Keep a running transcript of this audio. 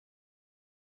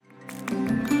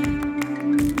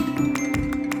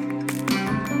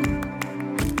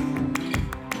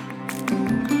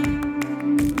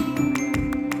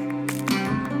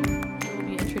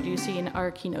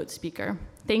our keynote speaker.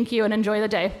 Thank you and enjoy the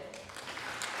day.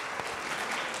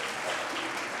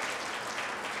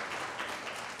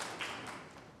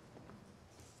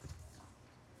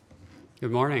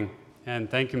 Good morning,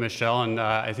 and thank you, Michelle. And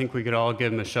I think we could all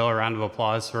give Michelle a round of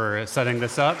applause for setting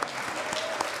this up.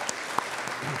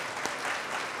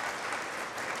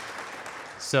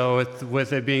 So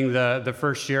with it being the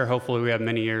first year, hopefully we have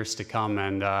many years to come,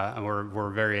 and we're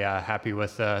very happy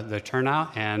with the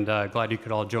turnout, and glad you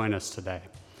could all join us today.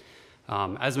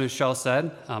 As Michelle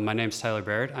said, my name is Tyler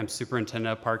Baird. I'm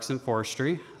Superintendent of Parks and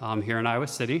Forestry here in Iowa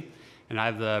City. And I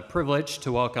have the privilege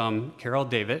to welcome Carol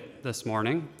Davit this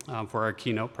morning for our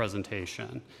keynote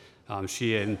presentation.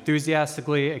 She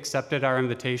enthusiastically accepted our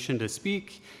invitation to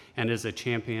speak and is a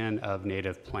champion of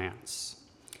native plants.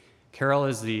 Carol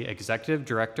is the executive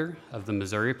director of the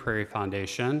Missouri Prairie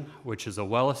Foundation, which is a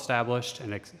well-established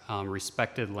and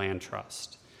respected land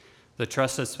trust. The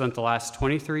trust has spent the last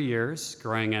 23 years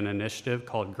growing an initiative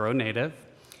called Grow Native,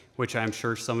 which I'm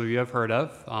sure some of you have heard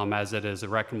of, as it is a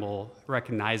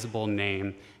recognizable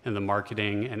name in the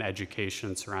marketing and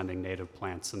education surrounding native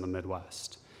plants in the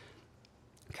Midwest.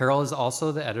 Carol is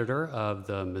also the editor of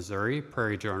the Missouri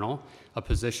Prairie Journal, a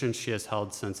position she has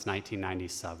held since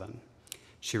 1997.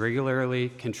 She regularly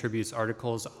contributes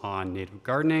articles on native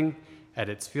gardening,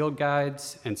 edits field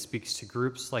guides, and speaks to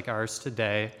groups like ours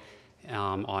today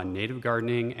on native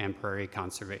gardening and prairie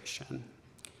conservation.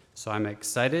 So I'm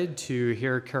excited to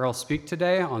hear Carol speak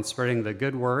today on spreading the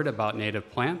good word about native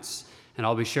plants, and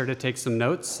I'll be sure to take some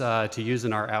notes to use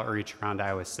in our outreach around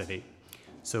Iowa City.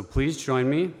 So please join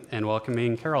me in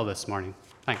welcoming Carol this morning.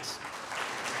 Thanks.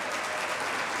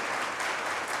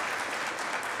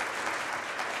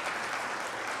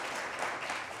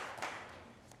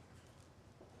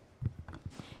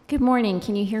 Good morning.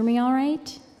 Can you hear me all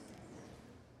right?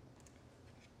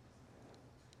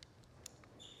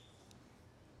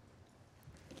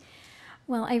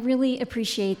 Well, I really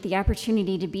appreciate the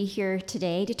opportunity to be here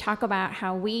today to talk about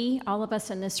how we, all of us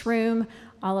in this room,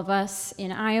 all of us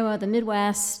in Iowa, the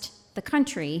Midwest, the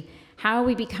country, how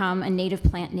we become a native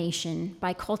plant nation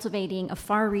by cultivating a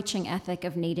far-reaching ethic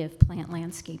of native plant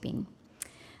landscaping.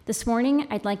 This morning,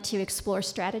 I'd like to explore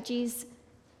strategies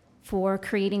for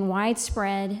creating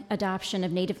widespread adoption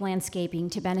of native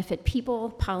landscaping to benefit people,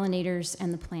 pollinators,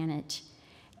 and the planet.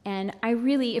 And I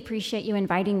really appreciate you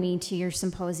inviting me to your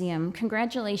symposium.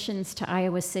 Congratulations to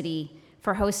Iowa City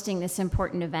for hosting this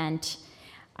important event.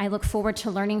 I look forward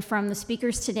to learning from the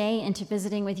speakers today and to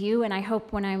visiting with you, and I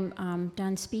hope when I'm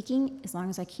done speaking, as long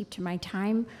as I keep to my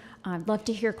time, I'd love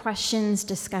to hear questions,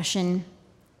 discussion.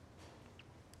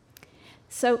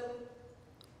 So,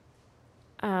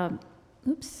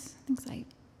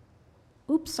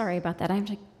 sorry about that. I'm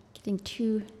getting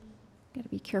got to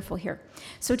be careful here.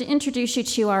 So to introduce you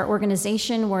to our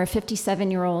organization, we're a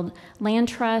 57-year-old land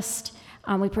trust.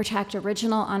 We protect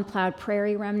original unplowed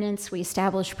prairie remnants. We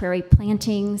establish prairie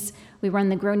plantings. We run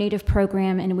the Grow Native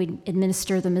program, and we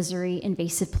administer the Missouri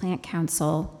Invasive Plant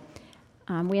Council.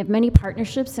 We have many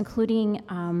partnerships, including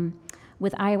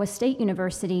with Iowa State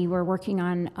University. We're working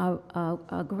on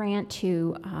a grant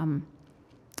to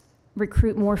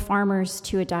recruit more farmers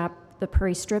to adopt the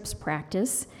prairie strips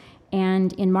practice.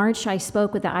 And in March, I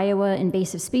spoke with the Iowa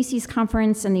Invasive Species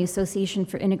Conference and the Association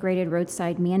for Integrated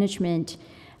Roadside Management.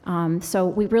 So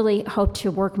we really hope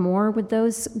to work more with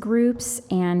those groups,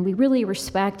 and we really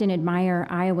respect and admire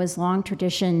Iowa's long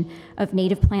tradition of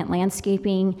native plant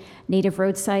landscaping, native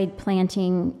roadside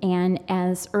planting, and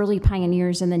as early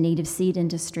pioneers in the native seed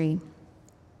industry.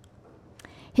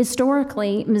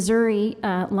 Historically, Missouri,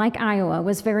 like Iowa,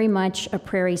 was very much a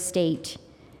prairie state.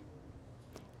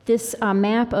 This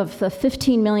map of the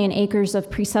 15 million acres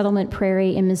of pre-settlement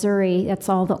prairie in Missouri, that's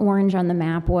all the orange on the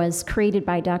map, was created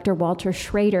by Dr. Walter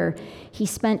Schrader. He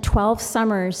spent 12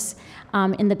 summers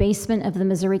in the basement of the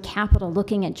Missouri Capitol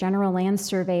looking at General Land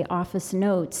Survey office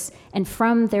notes, and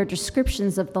from their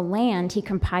descriptions of the land, he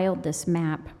compiled this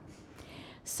map.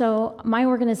 So my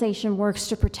organization works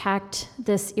to protect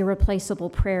this irreplaceable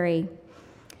prairie.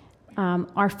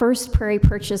 Our first prairie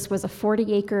purchase was a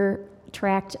 40-acre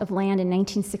tract of land in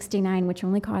 1969, which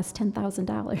only cost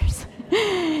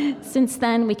 $10,000. Since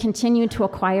then, we continue to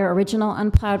acquire original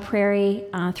unplowed prairie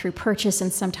through purchase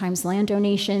and sometimes land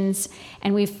donations,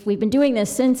 and we've been doing this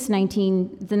since the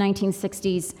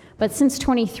 1960s, but since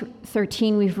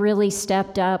 2013, we've really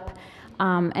stepped up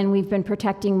And we've been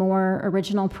protecting more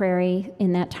original prairie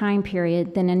in that time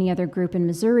period than any other group in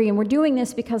Missouri. And we're doing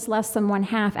this because less than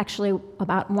 1/2, actually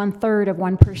about 1/3 of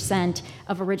 1%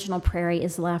 of original prairie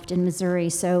is left in Missouri.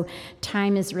 So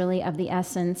time is really of the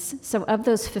essence. So of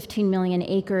those 15 million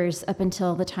acres up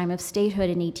until the time of statehood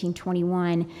in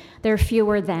 1821, there are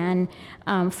fewer than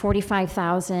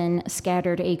 45,000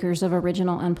 scattered acres of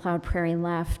original unplowed prairie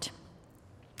left.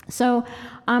 So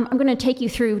I'm going to take you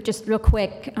through just real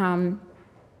quick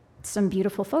some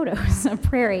beautiful photos of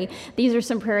prairie. These are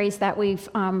some prairies that we've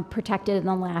protected in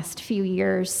the last few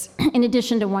years, in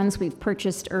addition to ones we've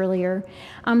purchased earlier.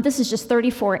 This is just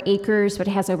 34 acres, but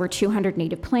it has over 200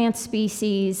 native plant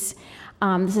species.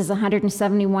 This is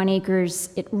 171 acres.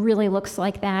 It really looks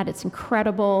like that. It's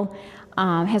incredible.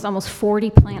 Has almost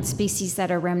 40 plant species that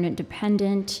are remnant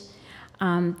dependent.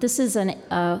 This is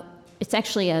it's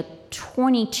actually a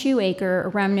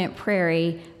 22-acre remnant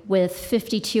prairie with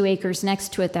 52 acres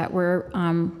next to it that we're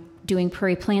doing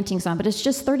prairie plantings on, but it's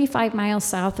just 35 miles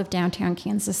south of downtown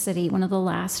Kansas City, one of the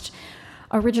last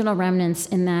original remnants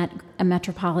in that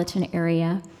metropolitan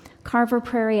area. Carver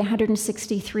Prairie,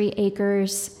 163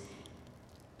 acres.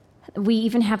 We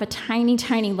even have a tiny,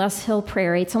 tiny Les Hill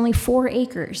Prairie. It's only 4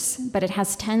 acres, but it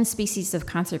has 10 species of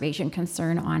conservation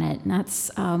concern on it, and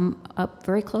that's up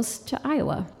very close to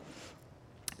Iowa.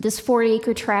 This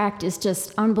 40-acre tract is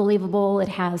just unbelievable. It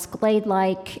has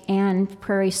glade-like and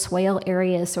prairie swale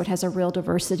areas, so it has a real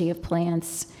diversity of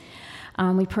plants.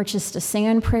 We purchased a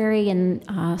sand prairie in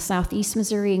southeast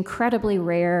Missouri, incredibly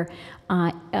rare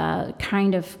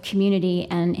kind of community,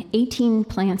 and 18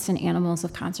 plants and animals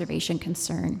of conservation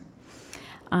concern.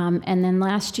 And then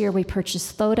last year we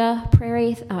purchased Thoda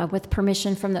Prairie with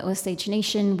permission from the Osage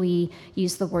Nation. We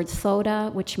used the word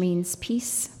Thoda, which means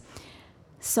peace.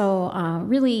 So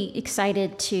really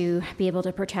excited to be able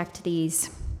to protect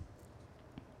these.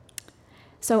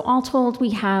 So all told, we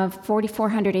have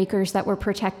 4,400 acres that we're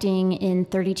protecting in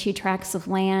 32 tracts of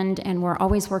land, and we're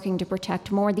always working to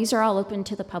protect more. These are all open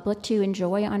to the public to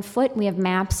enjoy on foot. We have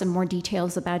maps and more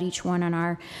details about each one on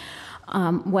our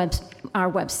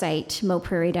website,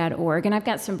 moprairie.org. And I've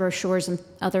got some brochures and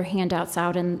other handouts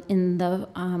out in the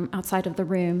outside of the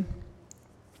room.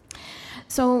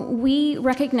 So we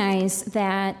recognize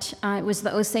that it was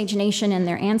the Osage Nation and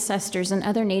their ancestors and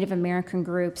other Native American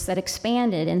groups that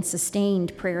expanded and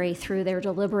sustained prairie through their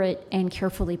deliberate and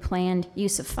carefully planned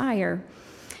use of fire.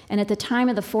 And at the time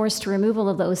of the forced removal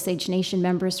of the Osage Nation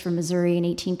members from Missouri in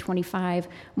 1825,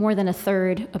 more than a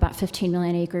third, about 15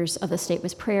 million acres of the state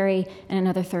was prairie, and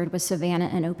another third was savanna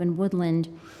and open woodland.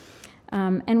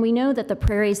 And we know that the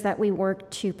prairies that we work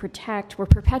to protect were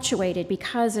perpetuated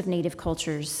because of Native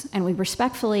cultures, and we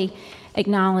respectfully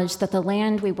acknowledge that the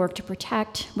land we work to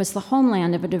protect was the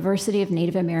homeland of a diversity of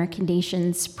Native American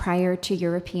nations prior to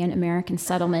European American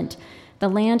settlement. The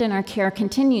land in our care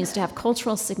continues to have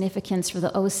cultural significance for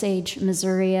the Osage,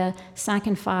 Missouri, Sac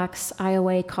and Fox,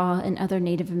 Iowa, Kaw, and other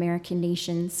Native American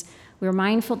nations. We are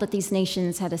mindful that these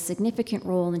nations had a significant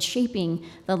role in shaping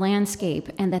the landscape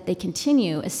and that they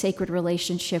continue a sacred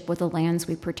relationship with the lands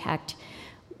we protect.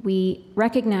 We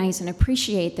recognize and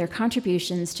appreciate their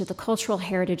contributions to the cultural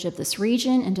heritage of this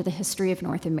region and to the history of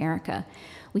North America.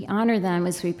 We honor them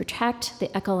as we protect the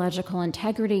ecological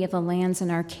integrity of the lands in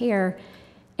our care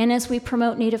and as we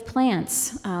promote native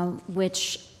plants,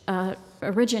 which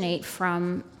originate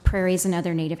from prairies and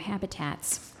other native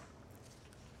habitats.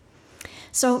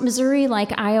 So Missouri,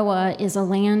 like Iowa, is a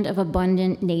land of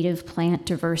abundant native plant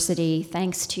diversity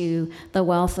thanks to the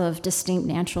wealth of distinct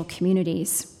natural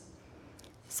communities.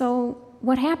 So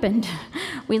what happened?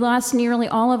 We lost nearly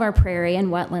all of our prairie and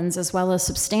wetlands, as well as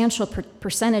substantial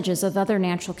percentages of other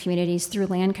natural communities through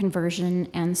land conversion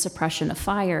and suppression of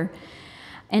fire.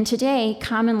 And today,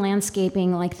 common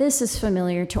landscaping like this is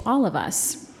familiar to all of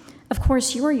us. Of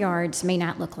course, your yards may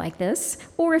not look like this,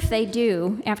 or if they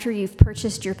do, after you've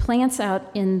purchased your plants out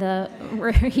in the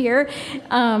here,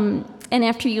 and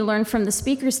after you learn from the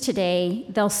speakers today,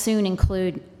 they'll soon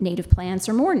include native plants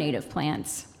or more native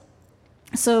plants.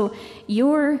 So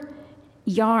your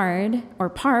yard or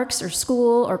parks or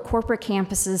school or corporate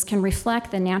campuses can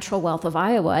reflect the natural wealth of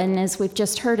Iowa, and as we've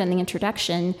just heard in the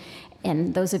introduction,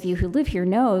 and those of you who live here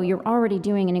know, you're already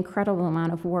doing an incredible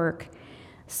amount of work.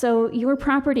 So your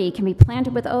property can be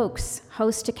planted with oaks,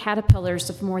 host to caterpillars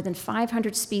of more than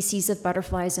 500 species of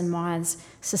butterflies and moths,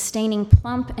 sustaining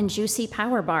plump and juicy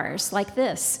power bars like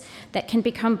this that can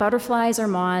become butterflies or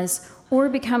moths or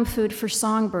become food for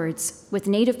songbirds, with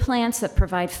native plants that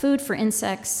provide food for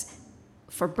insects,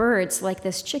 for birds like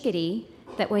this chickadee,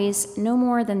 that weighs no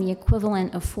more than the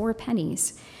equivalent of 4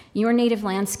 pennies, your native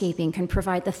landscaping can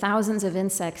provide the thousands of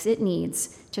insects it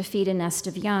needs to feed a nest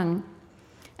of young.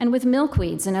 And with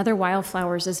milkweeds and other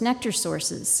wildflowers as nectar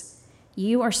sources,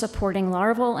 you are supporting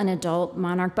larval and adult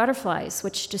monarch butterflies,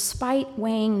 which, despite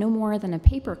weighing no more than a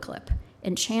paperclip,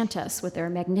 enchant us with their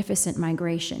magnificent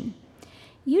migration.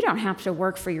 You don't have to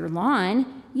work for your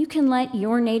lawn. You can let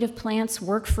your native plants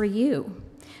work for you,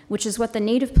 which is what the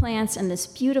native plants and this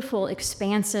beautiful,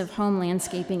 expansive home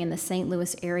landscaping in the St.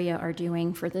 Louis area are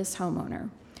doing for this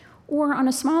homeowner. Or on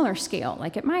a smaller scale,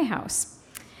 like at my house.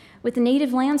 With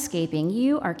native landscaping,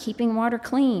 you are keeping water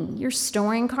clean. You're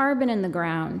storing carbon in the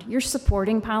ground. You're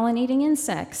supporting pollinating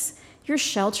insects. You're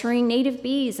sheltering native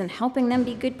bees and helping them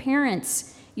be good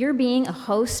parents. You're being a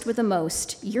host with the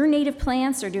most. Your native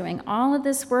plants are doing all of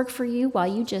this work for you while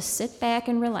you just sit back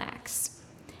and relax.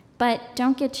 But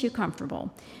don't get too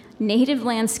comfortable. Native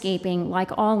landscaping,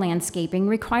 like all landscaping,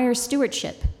 requires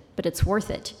stewardship, but it's worth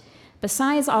it.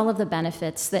 Besides all of the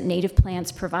benefits that native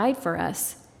plants provide for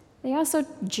us, they also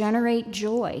generate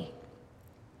joy.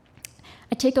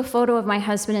 I take a photo of my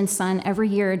husband and son every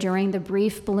year during the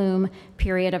brief bloom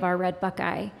period of our red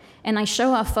buckeye, and I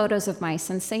show off photos of my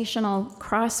sensational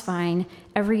crossvine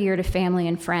every year to family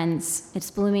and friends. It's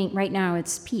blooming, right now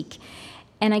it's peak.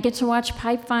 And I get to watch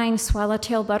pipevine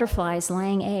swallowtail butterflies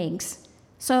laying eggs.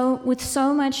 So with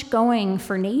so much going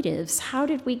for natives, how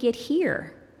did we get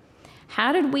here?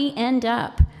 How did we end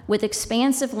up with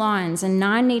expansive lawns and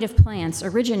non-native plants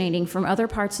originating from other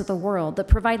parts of the world that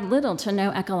provide little to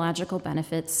no ecological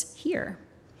benefits here?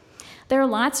 There are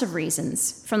lots of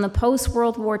reasons, from the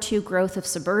post-World War II growth of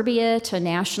suburbia to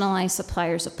nationalized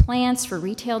suppliers of plants for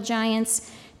retail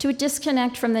giants to a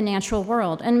disconnect from the natural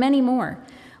world, and many more.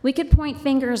 We could point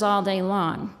fingers all day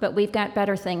long, but we've got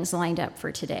better things lined up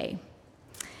for today.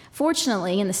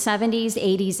 Fortunately, in the 70s,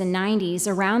 80s, and 90s,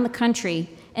 around the country,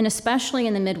 and especially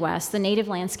in the Midwest, the native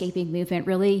landscaping movement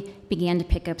really began to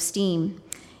pick up steam.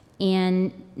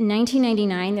 In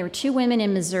 1999, there were 2 women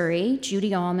in Missouri,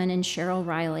 Judy Allman and Cheryl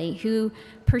Riley, who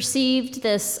perceived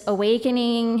this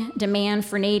awakening demand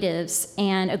for natives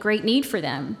and a great need for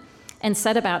them, and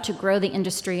set about to grow the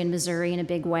industry in Missouri in a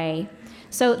big way.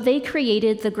 So they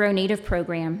created the Grow Native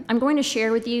program. I'm going to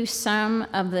share with you some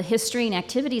of the history and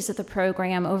activities of the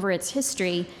program over its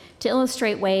history to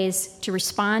illustrate ways to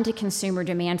respond to consumer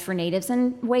demand for natives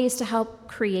and ways to help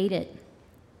create it.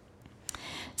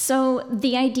 So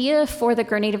the idea for the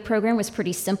Grow Native program was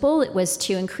pretty simple. It was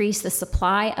to increase the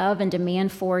supply of and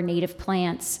demand for native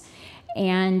plants.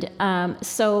 And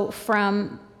so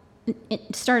from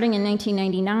starting in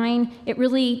 1999, it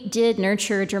really did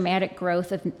nurture dramatic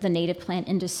growth of the native plant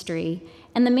industry.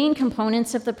 And the main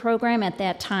components of the program at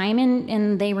that time,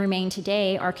 and they remain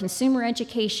today, are consumer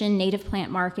education, native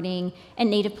plant marketing, and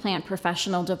native plant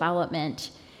professional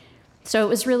development. So it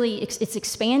was really, it's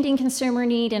expanding consumer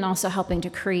need and also helping to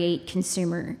create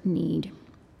consumer need.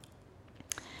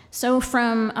 So for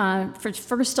the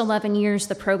first 11 years,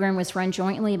 the program was run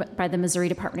jointly by the Missouri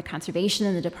Department of Conservation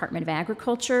and the Department of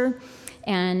Agriculture.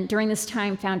 And during this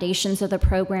time, foundations of the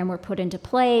program were put into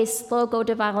place, logo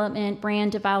development,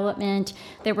 brand development.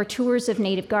 There were tours of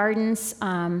native gardens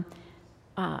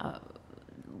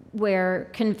where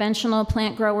conventional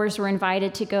plant growers were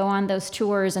invited to go on those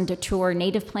tours and to tour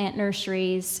native plant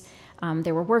nurseries.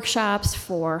 There were workshops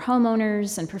for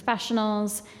homeowners and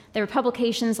professionals. There were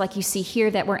publications like you see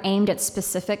here that were aimed at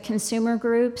specific consumer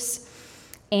groups.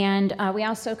 And we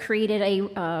also created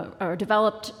or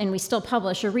developed, and we still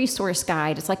publish, a resource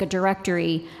guide. It's like a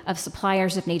directory of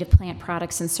suppliers of native plant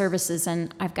products and services,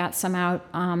 and I've got some out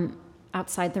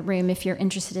outside the room if you're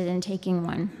interested in taking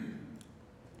one.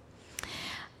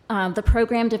 The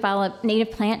program developed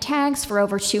native plant tags for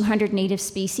over 200 native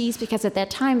species because at that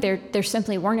time there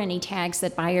simply weren't any tags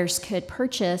that buyers could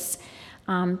purchase.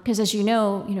 Because as you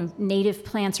know, native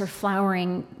plants are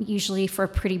flowering usually for a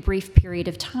pretty brief period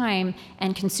of time,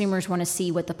 and consumers want to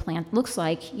see what the plant looks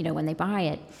like, when they buy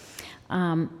it.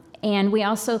 And we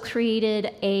also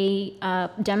created a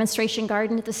demonstration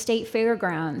garden at the state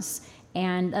fairgrounds.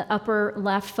 And the upper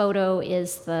left photo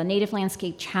is the Native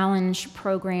Landscape Challenge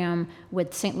program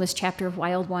with St. Louis chapter of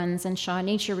Wild Ones and Shaw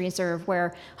Nature Reserve,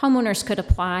 where homeowners could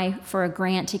apply for a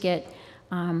grant to get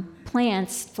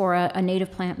plants for a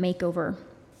native plant makeover.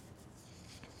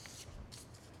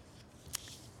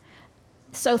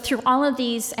 So through all of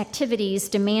these activities,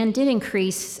 demand did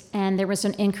increase, and there was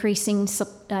an increasing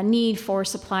need for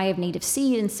supply of native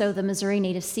seed, and so the Missouri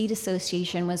Native Seed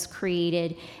Association was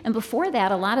created. And before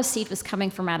that, a lot of seed was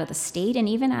coming from out of the state and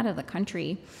even out of the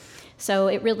country. So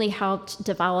it really helped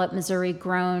develop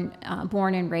Missouri-grown,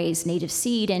 born and raised native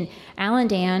seed. And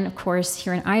Allendale, of course,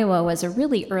 here in Iowa, was a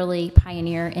really early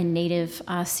pioneer in native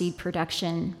seed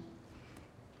production.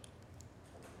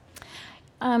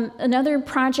 Another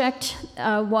project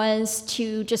was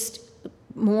to just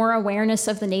more awareness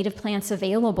of the native plants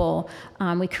available.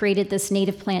 We created this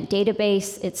native plant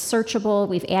database. It's searchable.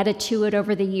 We've added to it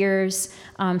over the years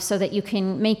so that you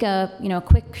can make a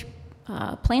quick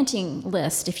planting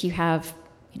list if you have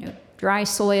dry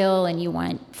soil and you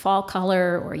want fall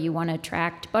color, or you want to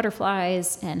attract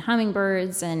butterflies and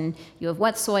hummingbirds, and you have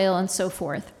wet soil and so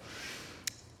forth.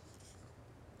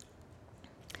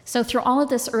 So through all of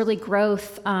this early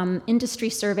growth, industry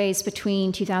surveys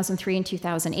between 2003 and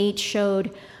 2008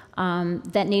 showed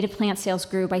that native plant sales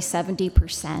grew by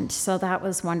 70%, so that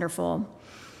was wonderful.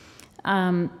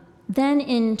 Then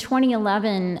in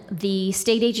 2011, the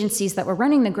state agencies that were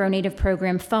running the Grow Native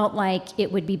program felt like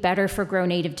it would be better for Grow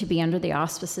Native to be under the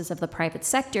auspices of the private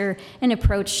sector and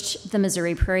approached the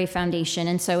Missouri Prairie Foundation.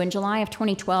 And so in July of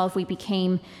 2012, we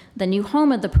became the new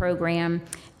home of the program.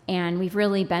 And we've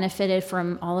really benefited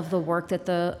from all of the work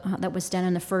that was done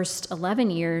in the first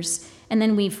 11 years. And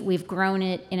then we've grown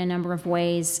it in a number of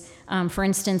ways. For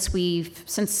instance,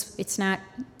 since it's not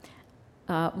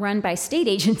run by state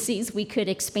agencies, we could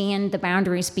expand the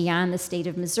boundaries beyond the state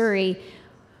of Missouri,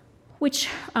 which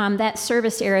that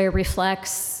service area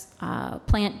reflects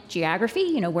plant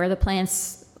geography, where the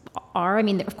plants are. I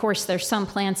mean, of course, there's some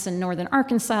plants in northern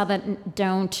Arkansas that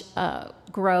don't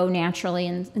grow naturally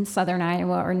in southern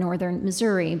Iowa or northern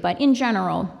Missouri, but in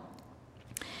general.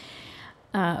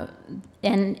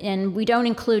 And we don't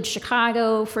include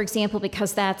Chicago, for example,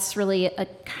 because that's really a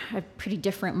pretty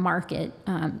different market,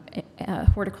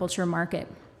 horticulture market.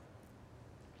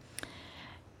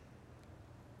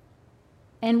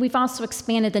 And we've also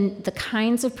expanded the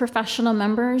kinds of professional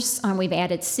members. We've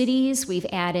added cities, we've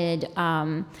added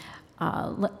habitat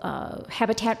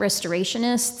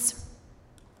restorationists,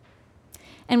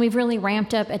 and we've really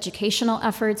ramped up educational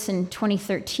efforts. In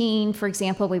 2013, for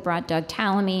example, we brought Doug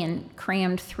Tallamy and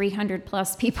crammed 300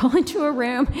 plus people into a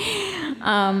room.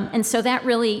 And so that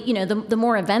really, the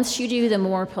more events you do, the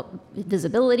more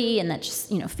visibility, and that just,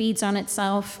 feeds on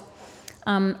itself.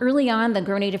 Early on, the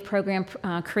Grow Native program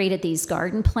created these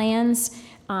garden plans,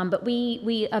 but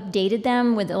we updated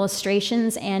them with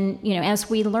illustrations. And as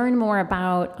we learn more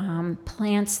about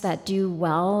plants that do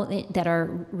well, that are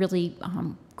really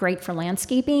great for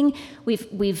landscaping,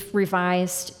 we've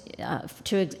revised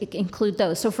to include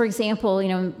those. So, for example,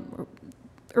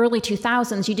 early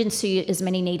 2000s, you didn't see as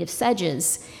many native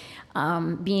sedges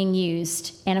being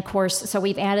used. And of course, so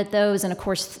we've added those, and of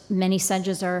course, many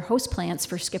sedges are host plants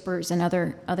for skippers and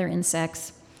other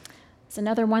insects. It's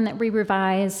another one that we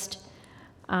revised,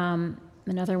 and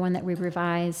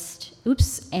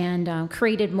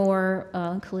created more,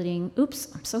 including,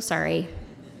 I'm so sorry.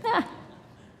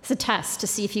 It's a test to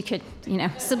see if you could,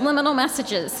 subliminal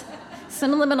messages,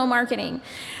 subliminal marketing,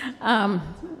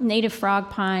 native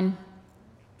frog pond.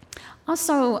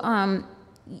 Also,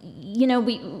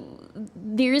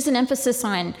 there is an emphasis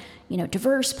on,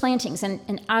 diverse plantings,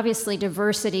 and obviously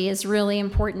diversity is really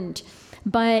important.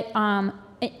 But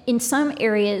in some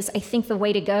areas, I think the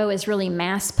way to go is really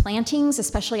mass plantings,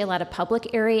 especially a lot of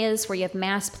public areas where you have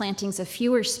mass plantings of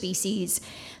fewer species.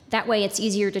 That way it's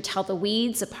easier to tell the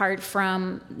weeds apart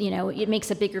from, it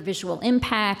makes a bigger visual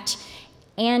impact,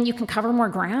 and you can cover more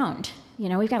ground.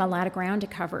 We've got a lot of ground to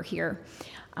cover here.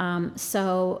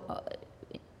 So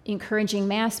encouraging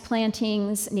mass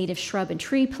plantings, native shrub and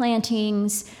tree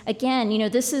plantings. Again,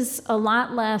 this is a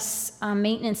lot less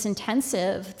maintenance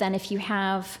intensive than if you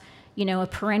have, a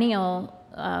perennial,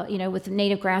 with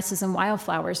native grasses and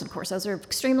wildflowers. Of course, those are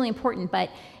extremely important, but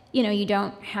you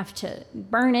don't have to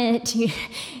burn it. You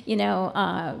don't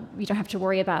have to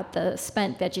worry about the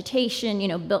spent vegetation,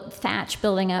 thatch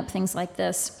building up, things like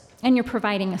this. And you're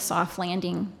providing a soft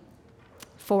landing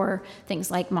for things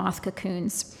like moth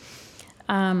cocoons.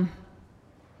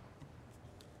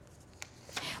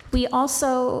 We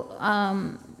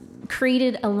also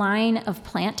created a line of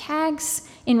plant tags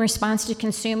in response to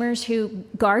consumers who,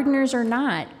 gardeners or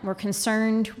not, were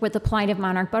concerned with the plight of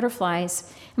monarch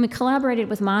butterflies. And we collaborated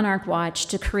with Monarch Watch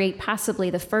to create possibly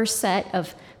the first set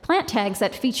of plant tags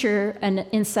that feature an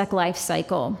insect life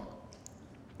cycle.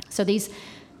 So these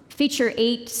feature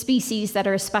 8 species that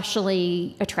are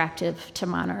especially attractive to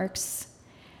monarchs.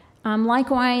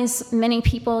 Likewise, many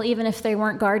people, even if they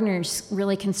weren't gardeners,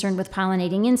 really concerned with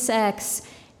pollinating insects,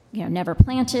 never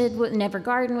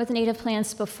gardened with native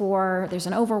plants before. There's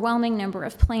an overwhelming number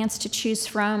of plants to choose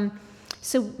from.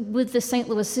 So with the St.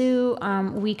 Louis Zoo,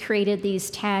 we created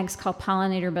these tags called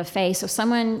Pollinator Buffet. So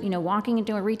someone, walking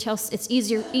into a retail, it's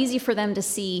easy for them to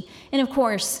see. And of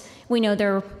course, we know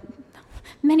there are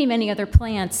many, many other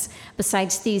plants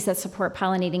besides these that support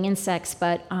pollinating insects,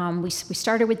 but we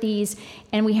started with these,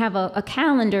 and we have a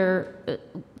calendar,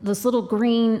 this little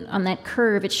green on that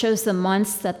curve, it shows the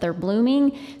months that they're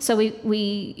blooming. So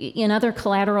we in other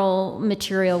collateral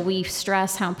material, we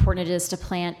stress how important it is to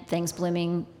plant things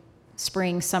blooming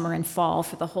spring, summer, and fall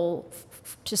for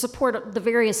to support the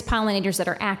various pollinators that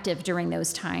are active during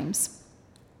those times.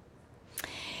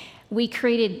 We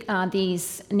created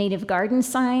these native garden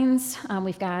signs.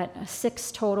 We've got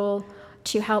 6 total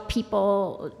to help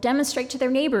people demonstrate to their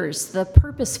neighbors the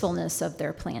purposefulness of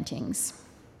their plantings.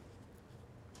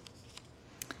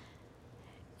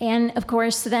 And of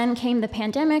course, then came the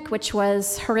pandemic, which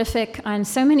was horrific on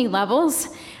so many levels.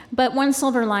 But one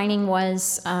silver lining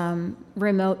was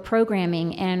remote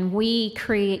programming, and we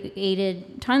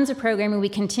created tons of programming. We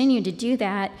continue to do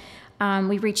that.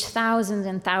 We reached thousands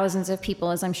and thousands of people,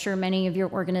 as I'm sure many of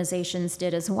your organizations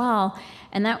did as well.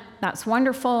 And that's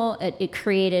wonderful. It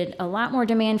created a lot more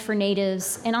demand for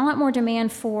natives and a lot more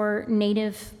demand for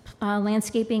native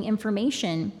landscaping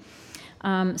information.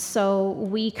 So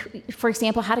we, for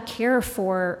example, how to care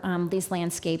for these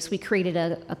landscapes. We created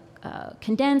a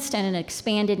condensed and an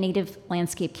expanded native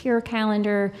landscape care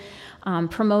calendar,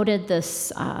 promoted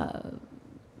this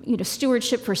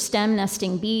stewardship for stem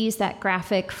nesting bees, that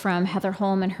graphic from Heather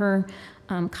Holm and her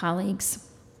colleagues.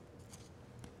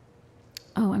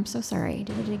 Oh, I'm so sorry, I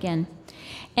did it again.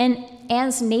 And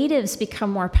as natives become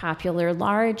more popular,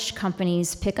 large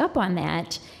companies pick up on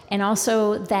that, and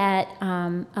also that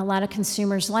a lot of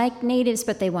consumers like natives,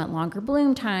 but they want longer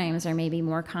bloom times or maybe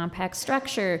more compact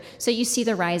structure. So you see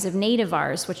the rise of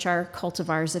nativars, which are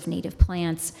cultivars of native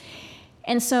plants.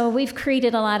 And so we've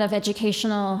created a lot of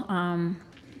educational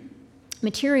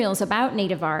materials about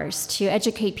nativars to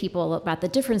educate people about the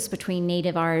difference between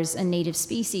nativars and native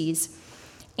species.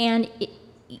 And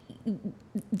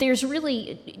there's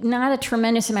really not a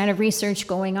tremendous amount of research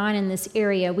going on in this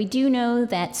area. We do know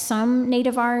that some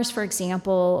nativars, for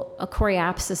example, a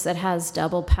Coreopsis that has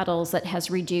double petals, that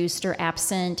has reduced or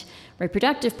absent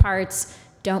reproductive parts,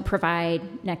 don't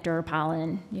provide nectar or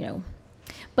pollen,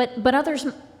 But others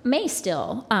may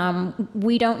still.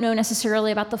 We don't know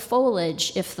necessarily about the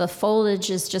foliage, if the foliage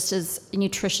is just as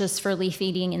nutritious for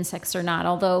leaf-eating insects or not,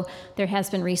 although there has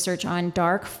been research on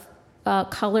dark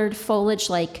colored foliage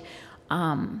like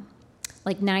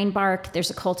 9-bark.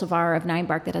 There's a cultivar of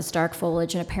 9-bark that has dark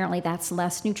foliage, and apparently that's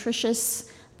less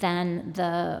nutritious than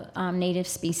the native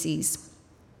species.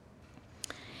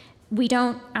 We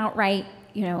don't outright,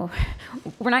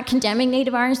 we're not condemning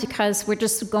nativars because we're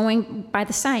just going by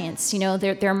the science.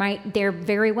 There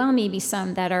very well may be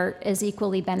some that are as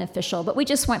equally beneficial, but we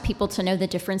just want people to know the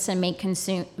difference and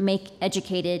make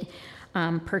educated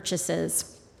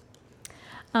purchases.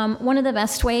 One of the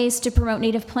best ways to promote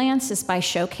native plants is by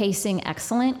showcasing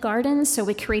excellent gardens. So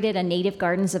we created a Native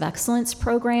Gardens of Excellence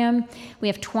program. We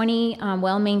have 20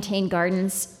 well-maintained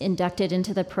gardens inducted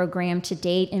into the program to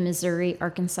date in Missouri,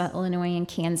 Arkansas, Illinois, and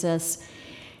Kansas.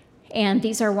 And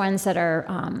these are ones that are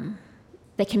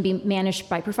they can be managed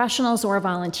by professionals or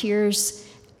volunteers,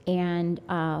 and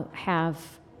have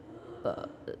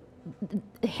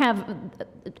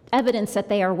evidence that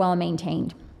they are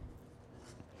well-maintained.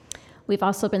 We've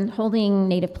also been holding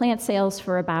native plant sales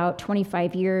for about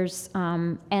 25 years,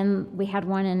 and we had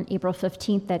one on April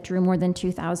 15th that drew more than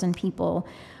 2,000 people,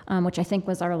 which I think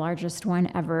was our largest one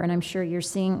ever, and I'm sure you're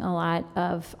seeing a lot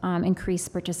of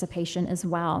increased participation as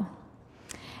well.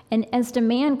 And as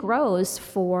demand grows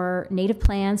for native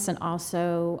plants and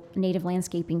also native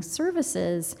landscaping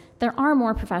services, there are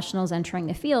more professionals entering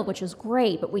the field, which is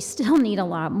great, but we still need a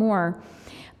lot more.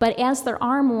 But as there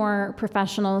are more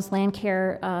professionals, land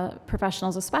care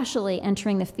professionals especially,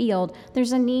 entering the field,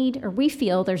 there's a need, or we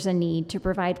feel there's a need to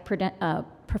provide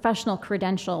professional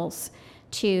credentials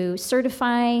to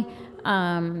certify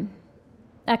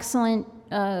excellent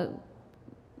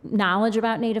knowledge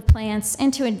about native plants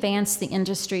and to advance the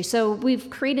industry. So we've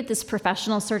created this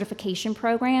professional certification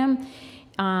program,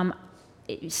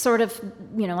 sort of,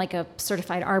 like a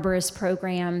certified arborist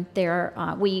program. There,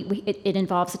 it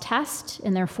involves a test,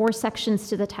 and there are 4 sections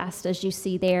to the test, as you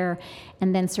see there,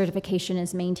 and then certification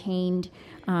is maintained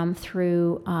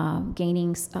through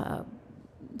gaining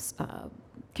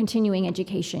continuing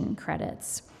education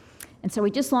credits. And so we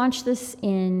just launched this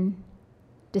in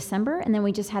December, and then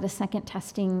we just had a second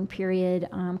testing period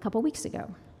a couple weeks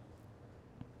ago.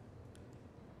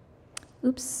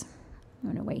 Oops,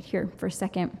 I'm gonna wait here for a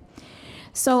second.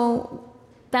 So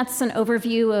that's an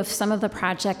overview of some of the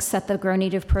projects that the Grow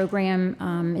Native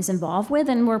program is involved with,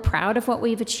 and we're proud of what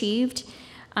we've achieved.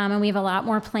 And we have a lot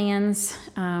more plans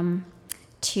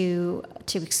to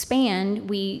expand.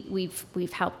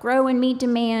 We've helped grow and meet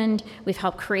demand. We've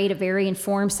helped create a very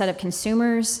informed set of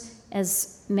consumers,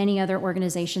 as many other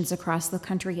organizations across the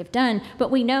country have done.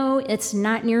 But we know it's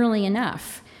not nearly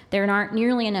enough. There aren't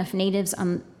nearly enough natives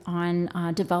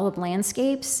on developed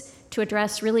landscapes to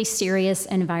address really serious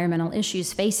environmental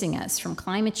issues facing us, from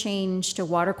climate change to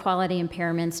water quality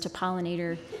impairments to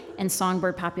pollinator and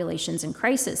songbird populations in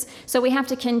crisis. So we have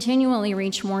to continually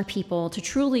reach more people to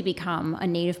truly become a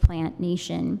native plant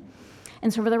nation.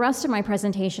 And so for the rest of my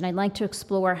presentation, I'd like to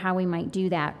explore how we might do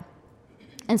that.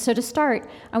 And so to start,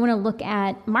 I want to look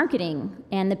at marketing.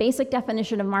 And the basic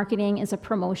definition of marketing is a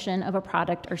promotion of a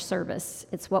product or service.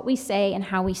 It's what we say and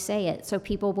how we say it, so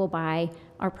people will buy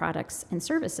our products and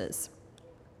services.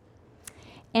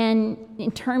 And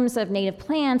in terms of native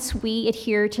plants, we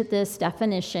adhere to this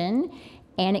definition,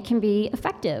 and it can be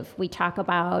effective. We talk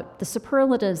about the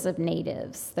superlatives of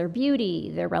natives, their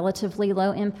beauty, their relatively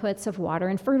low inputs of water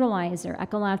and fertilizer,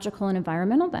 ecological and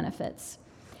environmental benefits.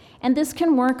 And this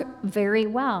can work very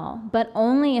well, but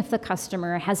only if the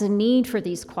customer has a need for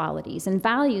these qualities and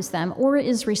values them or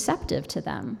is receptive to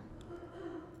them.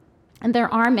 And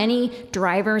there are many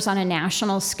drivers on a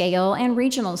national scale and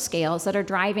regional scales that are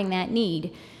driving that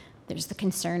need. There's the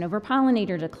concern over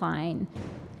pollinator decline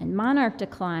and monarch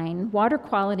decline, water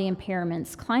quality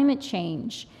impairments, climate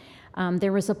change.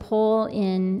 There was a poll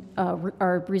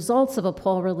or results of a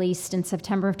poll released in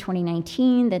September of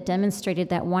 2019 that demonstrated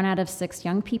that 1 out of 6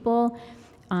 young people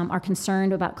are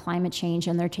concerned about climate change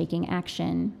and they're taking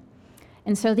action.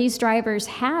 And so these drivers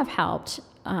have helped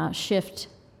shift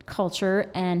culture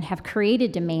and have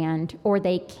created demand, or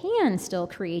they can still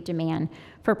create demand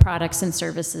for products and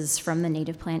services from the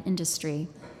native plant industry.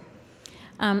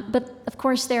 But of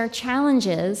course, there are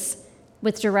challenges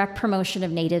with direct promotion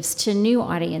of natives to new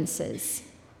audiences.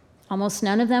 Almost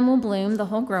none of them will bloom the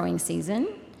whole growing season.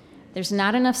 There's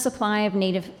not enough supply of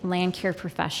native land care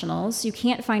professionals. You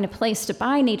can't find a place to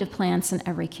buy native plants in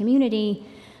every community.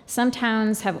 Some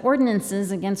towns have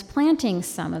ordinances against planting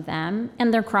some of them,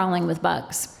 and they're crawling with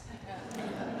bugs.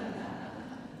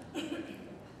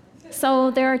 So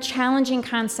there are challenging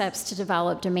concepts to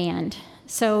develop demand.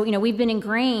 So, we've been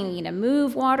ingrained,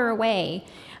 move water away.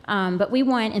 But we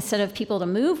want, instead of people to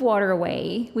move water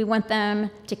away, we want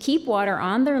them to keep water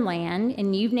on their land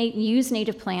and use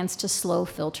native plants to slow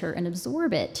filter and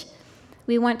absorb it.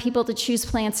 We want people to choose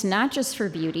plants not just for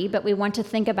beauty, but we want to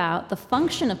think about the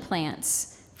function of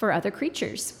plants for other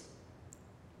creatures.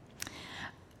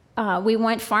 We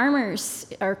want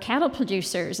farmers or cattle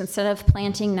producers, instead of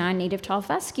planting non-native tall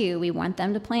fescue, we want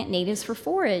them to plant natives for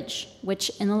forage,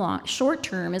 which in the short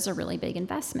term is a really big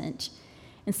investment.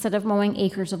 Instead of mowing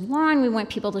acres of lawn, we want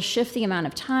people to shift the amount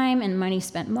of time and money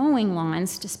spent mowing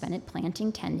lawns to spend it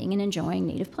planting, tending, and enjoying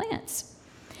native plants.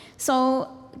 So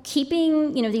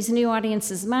keeping these new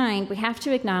audiences in mind, we have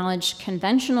to acknowledge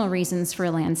conventional reasons for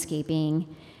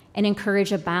landscaping and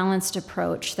encourage a balanced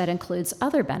approach that includes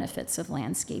other benefits of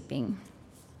landscaping.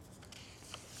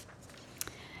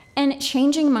 And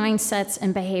changing mindsets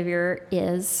and behavior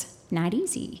is not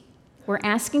easy. We're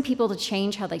asking people to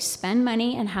change how they spend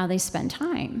money and how they spend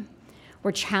time.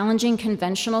 We're challenging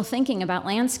conventional thinking about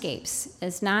landscapes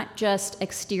as not just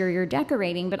exterior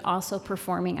decorating, but also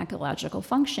performing ecological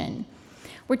function.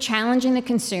 We're challenging the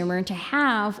consumer to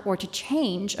have or to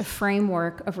change a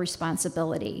framework of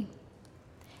responsibility.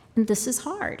 And this is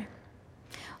hard.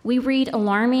 We read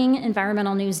alarming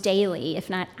environmental news daily, if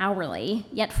not hourly,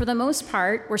 yet for the most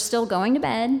part, we're still going to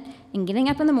bed and getting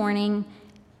up in the morning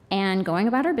and going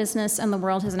about our business, and the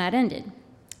world has not ended.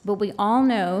 But we all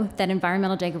know that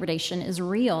environmental degradation is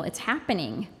real. It's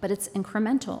happening, but it's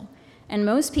incremental. And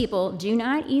most people do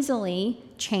not easily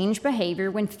change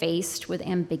behavior when faced with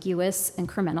ambiguous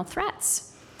incremental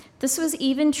threats. This was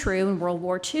even true in World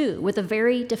War II with a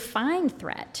very defined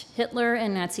threat, Hitler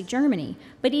and Nazi Germany.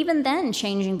 But even then,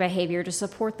 changing behavior to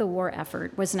support the war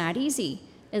effort was not easy,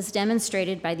 as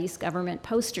demonstrated by these government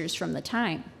posters from the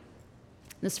time.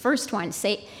 This first one,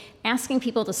 asking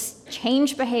people to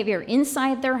change behavior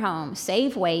inside their home,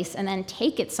 save waste, and then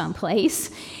take it someplace.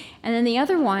 And then the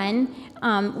other one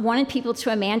wanted people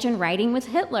to imagine riding with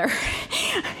Hitler,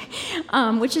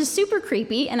 which is super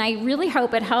creepy, and I really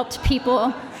hope it helped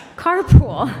people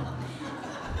carpool.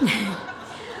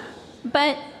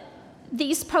 But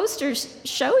these posters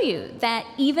show you that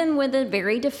even with a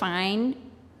very defined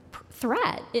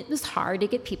threat, it was hard to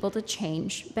get people to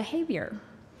change behavior.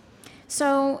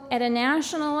 So at a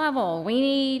national level, we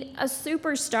need a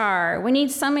superstar. We need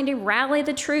somebody to rally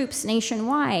the troops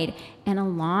nationwide. And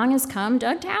along has come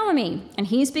Doug Tallamy, and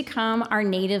he's become our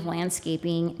native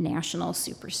landscaping national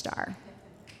superstar.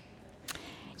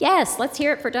 Yes, let's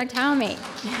hear it for Doug Tallamy.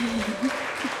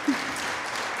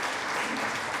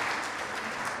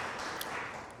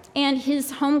 And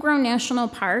his homegrown national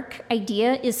park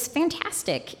idea is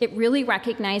fantastic. It really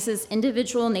recognizes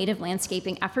individual native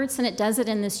landscaping efforts, and it does it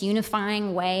in this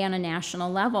unifying way on a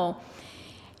national level.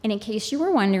 And in case you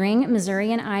were wondering,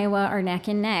 Missouri and Iowa are neck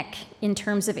and neck in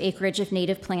terms of acreage of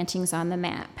native plantings on the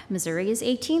map. Missouri is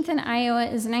 18th and Iowa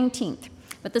is 19th.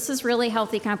 But this is really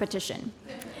healthy competition.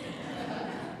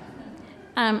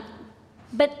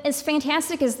 But as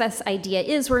fantastic as this idea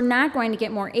is, we're not going to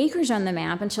get more acres on the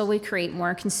map until we create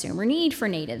more consumer need for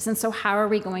natives. And so how are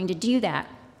we going to do that?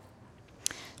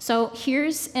 So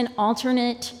here's an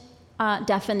alternate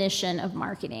definition of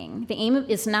marketing. The aim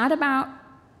is not about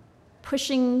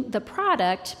pushing the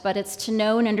product, but it's to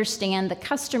know and understand the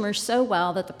customer so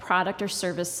well that the product or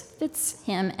service fits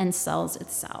him and sells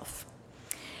itself.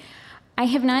 I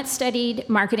have not studied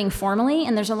marketing formally,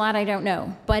 and there's a lot I don't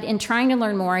know. But in trying to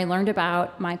learn more, I learned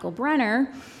about Michael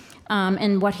Brenner,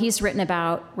 and what he's written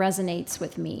about resonates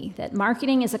with me, that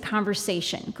marketing is a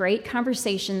conversation. Great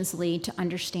conversations lead to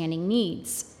understanding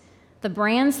needs. The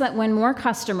brands that win more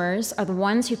customers are the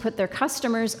ones who put their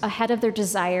customers ahead of their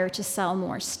desire to sell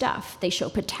more stuff. They show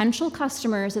potential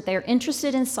customers that they're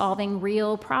interested in solving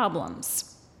real problems.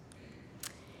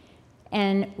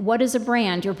 And what is a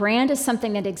brand? Your brand is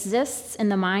something that exists in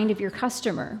the mind of your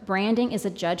customer. Branding is a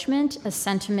judgment, a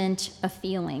sentiment, a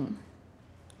feeling.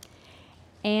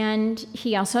 And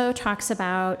he also talks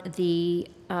about the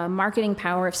marketing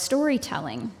power of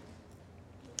storytelling.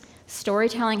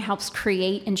 Storytelling helps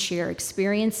create and share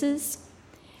experiences.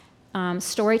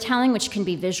 Storytelling, which can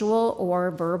be visual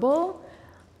or verbal,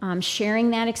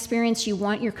 sharing that experience you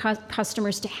want your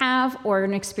customers to have or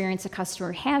an experience a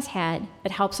customer has had, it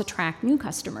helps attract new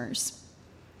customers.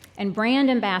 And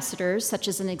brand ambassadors, such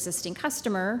as an existing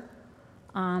customer,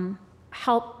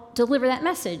 help deliver that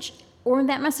message. Or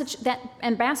that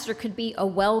ambassador could be a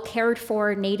well-cared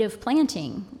for native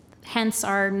planting, hence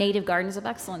our Native Gardens of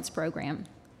Excellence program.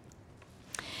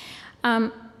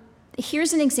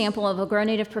 Here's an example of a Grow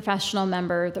Native professional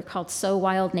member. They're called So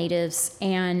Wild Natives,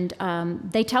 and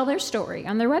they tell their story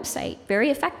on their website very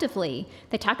effectively.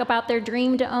 They talk about their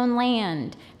dream to own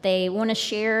land. They want to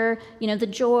share, the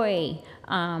joy.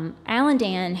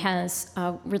 Allendale has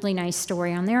a really nice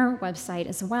story on their website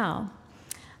as well.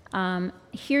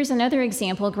 Here's another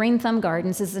example. Green Thumb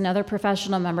Gardens is another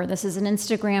professional member. This is an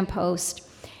Instagram post,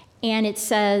 and it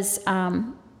says,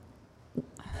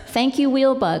 "Thank you,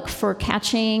 Wheelbug, for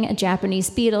catching a Japanese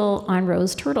beetle on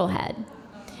rose turtlehead."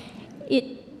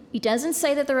 It doesn't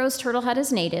say that the rose turtlehead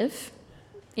is native.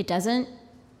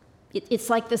 It's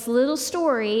like this little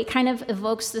story. It kind of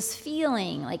evokes this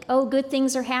feeling like, oh, good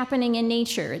things are happening in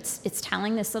nature. It's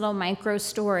telling this little micro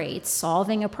story. It's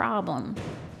solving a problem.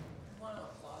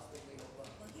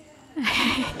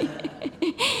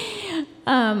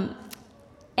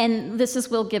 And this is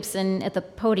Will Gibson at the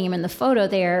podium in the photo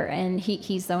there, and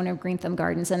he's the owner of Green Thumb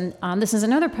Gardens. And this is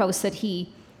another post that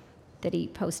he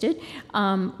posted.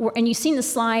 And you've seen the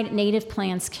slide, Native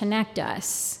Plants Connect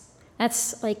Us.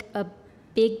 That's like a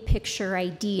big picture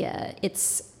idea.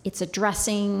 It's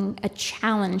addressing a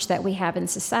challenge that we have in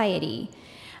society.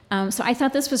 So I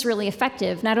thought this was really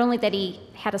effective, not only that he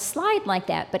had a slide like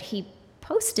that, but he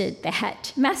posted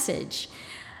that message.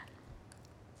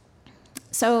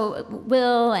 So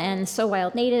Will and So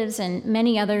Wild Natives and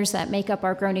many others that make up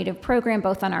our Grow Native program,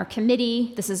 both on our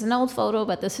committee, this is an old photo,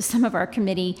 but this is some of our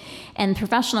committee, and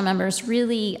professional members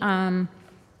really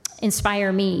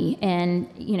inspire me. And,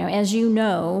 as you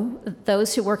know,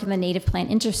 those who work in the native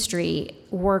plant industry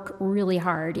work really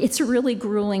hard. It's really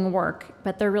grueling work,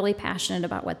 but they're really passionate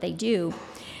about what they do.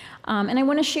 And I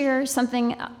want to share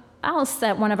something else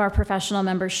that one of our professional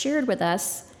members shared with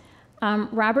us.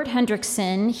 Robert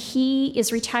Hendrickson, he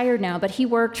is retired now, but he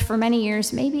worked for many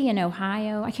years, maybe in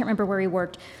Ohio. I can't remember where he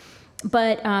worked.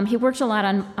 But he worked a lot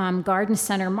on garden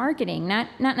center marketing, not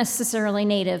necessarily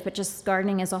native, but just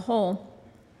gardening as a whole.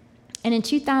 And in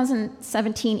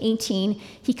 2017-18,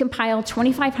 he compiled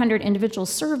 2,500 individual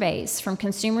surveys from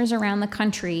consumers around the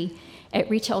country at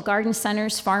retail garden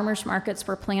centers, farmers markets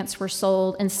where plants were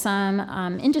sold, and some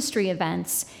industry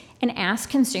events, and asked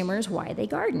consumers why they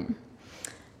garden.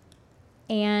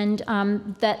 And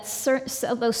so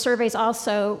those surveys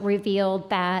also revealed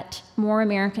that more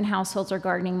American households are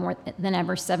gardening more than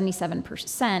ever,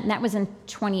 77%. And that was in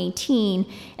 2018.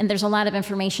 And there's a lot of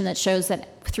information that shows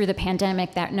that through the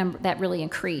pandemic, that really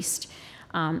increased.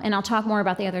 And I'll talk more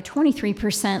about the other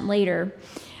 23% later.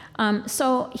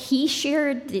 So he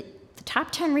shared the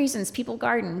top 10 reasons people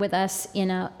garden with us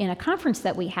in a conference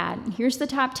that we had. And here's the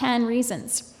top 10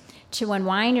 reasons. To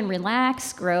unwind and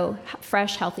relax, grow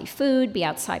fresh, healthy food, be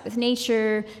outside with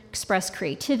nature, express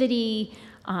creativity,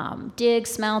 dig,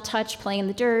 smell, touch, play in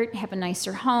the dirt, have a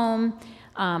nicer home,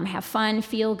 have fun,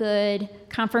 feel good,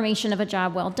 confirmation of a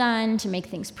job well done, to make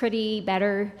things pretty,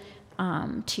 better,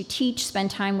 to teach, spend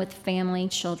time with family,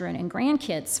 children, and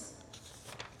grandkids.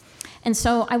 And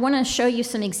so I want to show you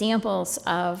some examples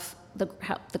of the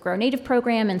Grow Native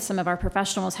program and some of our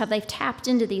professionals, how they've tapped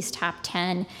into these top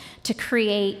 10 to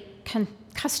create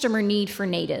customer need for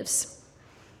natives.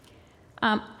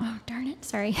 Oh, darn it,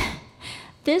 sorry.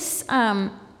 This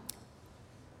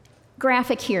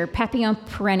graphic here, Papillon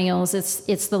Perennials,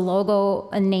 it's the logo,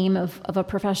 a name of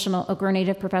a Grow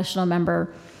Native professional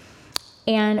member.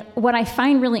 And what I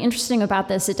find really interesting about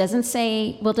this, it doesn't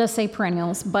say, well, it does say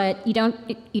perennials, but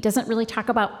it doesn't really talk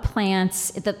about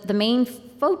plants. The main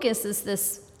focus is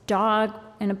this dog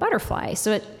and a butterfly.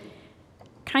 So it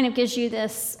kind of gives you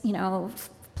this,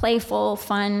 playful,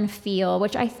 fun feel,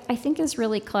 which I think is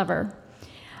really clever.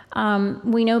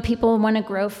 We know people want to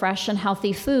grow fresh and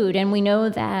healthy food, and we know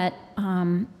that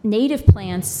native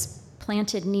plants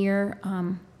planted near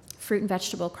fruit and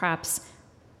vegetable crops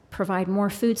provide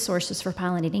more food sources for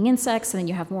pollinating insects, and then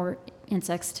you have more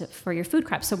insects for your food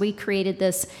crops. So we created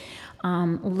this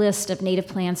list of native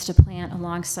plants to plant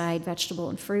alongside vegetable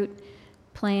and fruit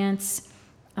plants.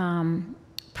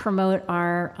 Promote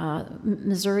our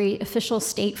Missouri official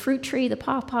state fruit tree, the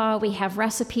pawpaw. We have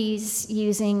recipes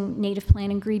using native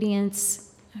plant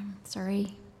ingredients.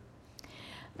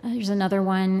 Here's another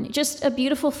one. Just a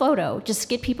beautiful photo. Just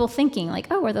get people thinking, like,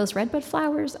 oh, are those redbud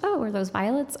flowers? Oh, are those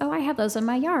violets? Oh, I have those in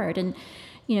my yard. And,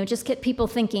 just get people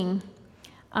thinking.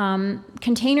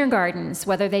 Container gardens,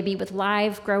 whether they be with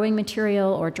live growing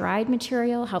material or dried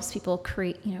material, helps people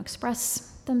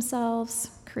express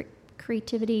themselves.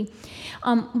 Creativity.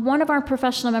 One of our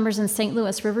professional members in St.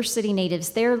 Louis, River City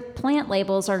Natives, their plant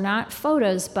labels are not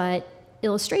photos but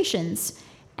illustrations,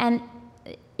 and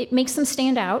it makes them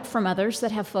stand out from others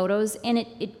that have photos, and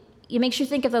it makes you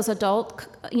think of those adult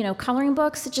coloring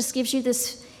books. It just gives you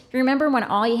this. You remember when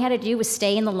all you had to do was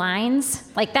stay in the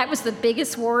lines? Like, that was the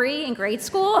biggest worry in grade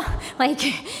school. Like,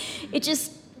 it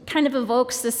just kind of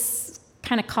evokes this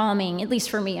kind of calming, at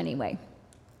least for me anyway.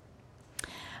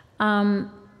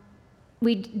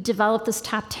 We developed this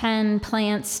top 10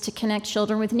 plants to connect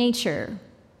children with nature.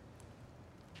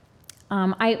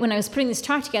 When I was putting this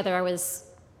talk together, I was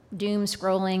doom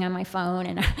scrolling on my phone,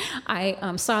 and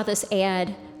I saw this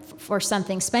ad for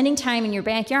something. Spending time in your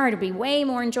backyard would be way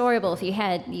more enjoyable if you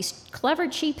had these clever,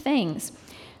 cheap things.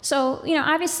 So,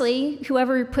 obviously,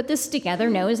 whoever put this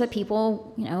together knows that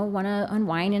people, want to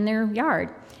unwind in their yard.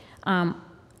 I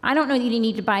don't know that you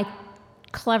need to buy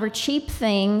clever, cheap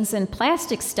things and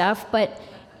plastic stuff, but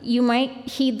you might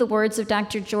heed the words of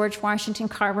Dr. George Washington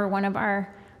Carver, one of our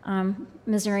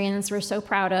Missourians we're so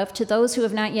proud of. To those who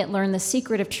have not yet learned the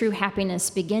secret of true happiness,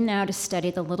 begin now to study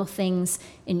the little things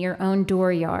in your own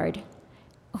dooryard.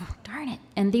 Oh, darn it.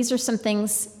 And these are some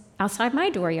things outside my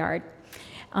dooryard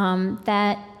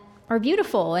that are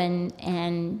beautiful,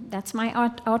 and that's my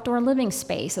outdoor living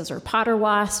space. Those are potter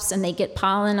wasps, and they get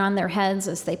pollen on their heads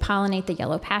as they pollinate the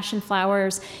yellow passion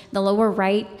flowers. The lower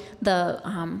right,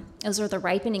 those are the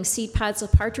ripening seed pods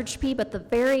of partridge pea, but the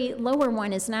very lower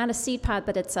one is not a seed pod,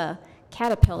 but it's a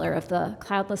caterpillar of the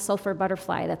cloudless sulfur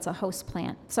butterfly. That's a host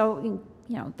plant. So,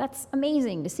 that's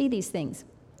amazing to see these things.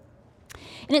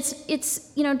 And it's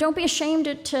don't be ashamed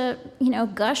to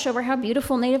gush over how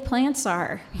beautiful native plants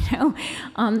are.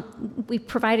 We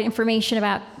provided information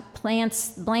about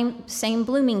plants, same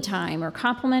blooming time, or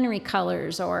complementary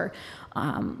colors, or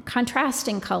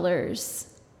contrasting colors.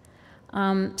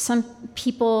 Some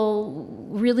people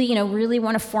really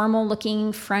want a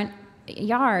formal-looking front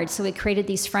yard, so we created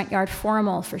these front yard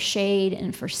formal for shade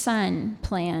and for sun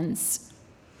plans.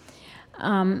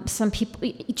 Some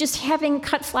people just having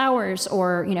cut flowers,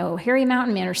 or hairy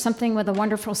mountain man, or something with a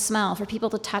wonderful smell for people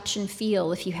to touch and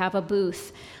feel if you have a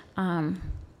booth.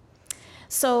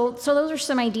 So those are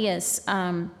some ideas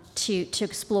to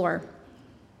explore.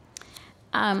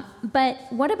 But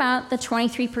what about the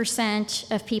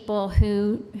 23% of people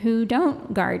who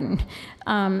don't garden?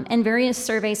 And various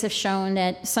surveys have shown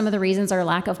that some of the reasons are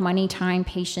lack of money, time,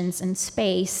 patience, and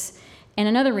space. And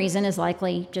another reason is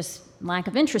likely just lack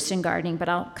of interest in gardening, but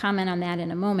I'll comment on that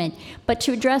in a moment. But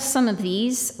to address some of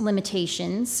these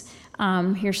limitations,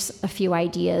 here's a few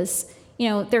ideas.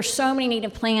 There's so many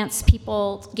native plants,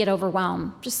 people get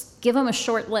overwhelmed. Just give them a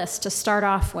short list to start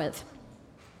off with.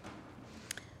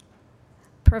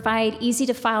 Provide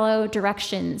easy-to-follow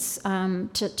directions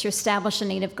to establish a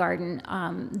native garden.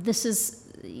 This is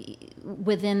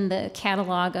within the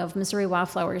catalog of Missouri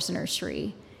Wildflowers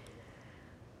Nursery.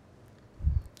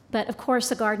 But of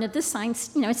course, a garden of this size,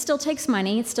 it still takes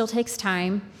money, it still takes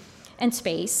time and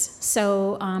space.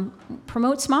 So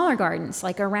promote smaller gardens,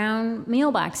 like around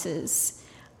mailboxes.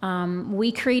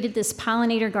 We created this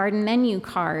pollinator garden menu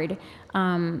card.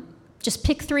 Just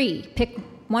pick 3. Pick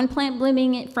one plant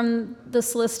blooming from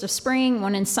this list of spring,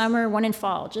 one in summer, one in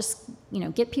fall. Just,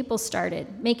 get people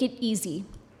started. Make it easy.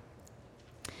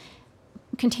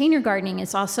 Container gardening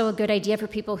is also a good idea for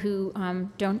people who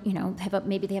don't,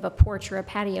 maybe they have a porch or a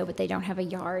patio, but they don't have a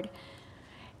yard.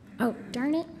 Oh,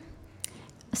 darn it.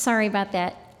 Sorry about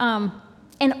that.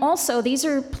 And also, these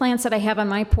are plants that I have on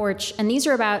my porch, and these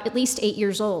are about at least 8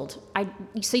 years old.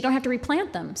 So you don't have to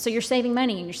replant them. So you're saving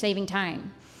money and you're saving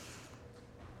time.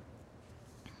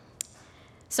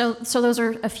 So those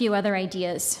are a few other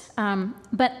ideas.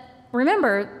 But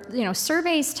remember,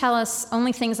 surveys tell us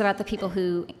only things about the people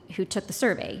who took the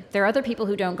survey. There are other people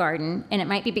who don't garden, and it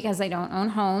might be because they don't own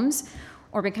homes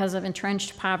or because of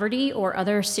entrenched poverty or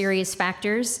other serious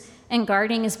factors, and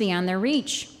gardening is beyond their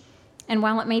reach. And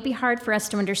while it may be hard for us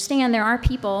to understand, there are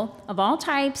people of all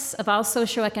types, of all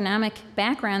socioeconomic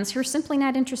backgrounds, who are simply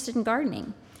not interested in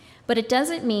gardening. But it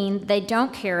doesn't mean they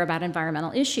don't care about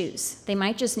environmental issues. They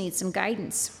might just need some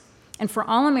guidance. And for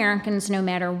all Americans, no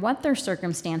matter what their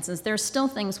circumstances, there are still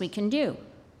things we can do.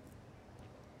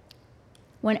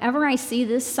 Whenever I see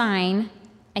this sign,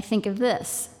 I think of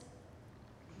this.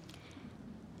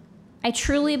 I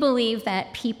truly believe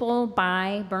that people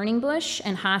buy Burning Bush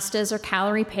and hostas or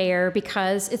calorie pear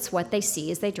because it's what they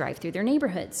see as they drive through their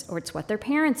neighborhoods, or it's what their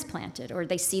parents planted, or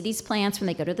they see these plants when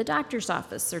they go to the doctor's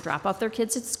office or drop off their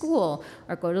kids at school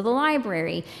or go to the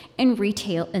library and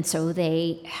retail. And so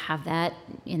they have that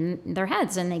in their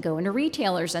heads, and they go into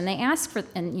retailers and they ask for,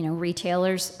 and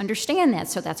retailers understand that,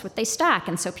 so that's what they stock,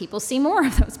 and so people see more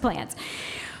of those plants.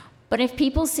 But if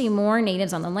people see more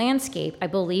natives on the landscape, I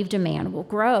believe demand will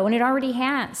grow, and it already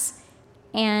has.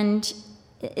 And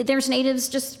there's natives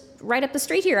just right up the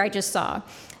street here I just saw.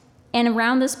 And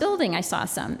around this building I saw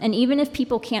some. And even if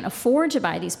people can't afford to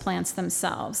buy these plants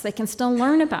themselves, they can still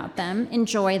learn about them,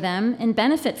 enjoy them, and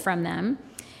benefit from them.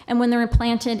 And when they're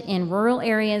planted in rural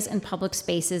areas and public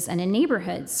spaces and in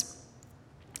neighborhoods.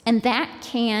 And that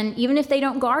can, even if they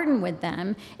don't garden with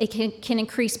them, it can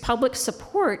increase public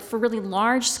support for really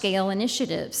large-scale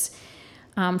initiatives,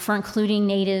 for including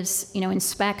natives, in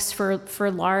specs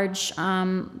for large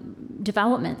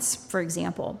developments, for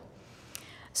example.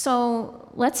 So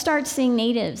let's start seeing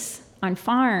natives on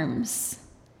farms,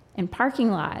 in parking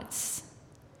lots,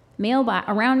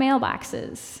 around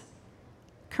mailboxes,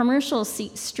 commercial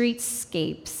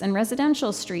streetscapes and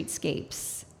residential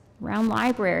streetscapes, around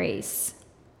libraries,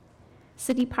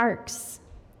 city parks,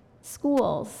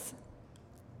 schools,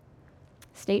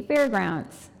 state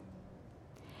fairgrounds,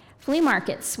 flea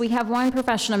markets. We have one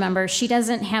professional member. She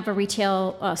doesn't have a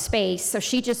retail space, so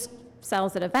she just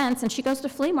sells at events, and she goes to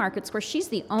flea markets where she's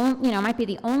the only, might be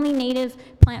the only native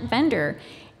plant vendor,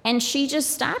 and she just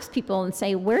stops people and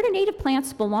say, where do native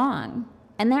plants belong?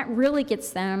 And that really gets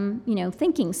them,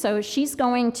 thinking. So she's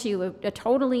going to a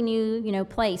totally new,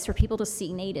 place for people to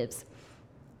see natives.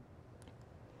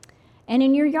 And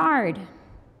in your yard.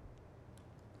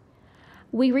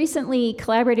 We recently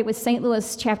collaborated with St.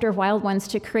 Louis chapter of Wild Ones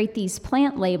to create these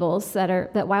plant labels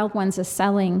that Wild Ones is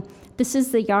selling. This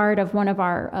is the yard of one of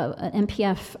our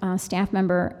MPF staff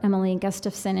member, Emily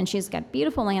Gustafson, and she's got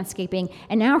beautiful landscaping,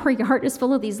 and now her yard is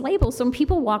full of these labels. So when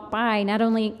people walk by, not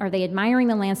only are they admiring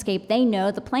the landscape, they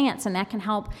know the plants, and that can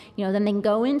help, then they can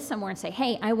go in somewhere and say,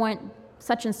 hey, I want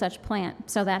such and such plant.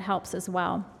 So that helps as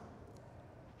well.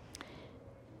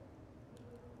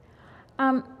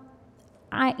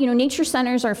 Nature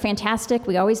centers are fantastic.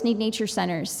 We always need nature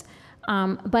centers.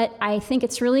 But I think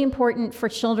it's really important for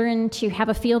children to have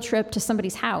a field trip to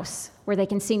somebody's house where they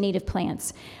can see native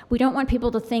plants. We don't want people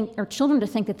to think, or children to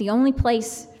think, that the only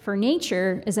place for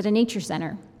nature is at a nature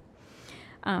center.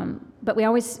 But we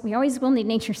always will need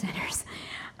nature centers.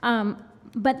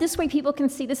 But this way people can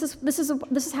see this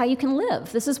is how you can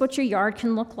live. This is what your yard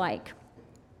can look like.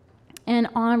 And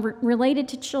related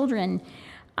to children,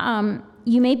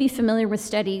 you may be familiar with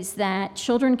studies that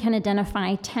children can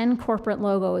identify 10 corporate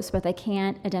logos, but they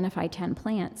can't identify 10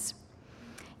 plants.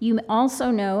 You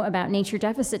also know about nature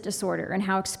deficit disorder and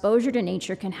how exposure to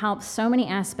nature can help so many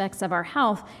aspects of our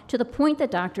health, to the point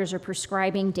that doctors are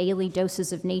prescribing daily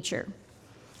doses of nature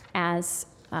as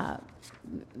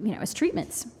as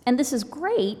treatments. And this is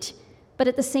great, but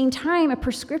at the same time, a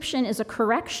prescription is a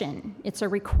correction. It's a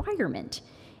requirement.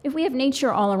 If we have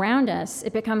nature all around us,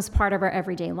 it becomes part of our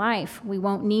everyday life. We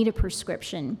won't need a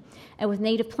prescription. And with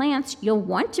native plants, you'll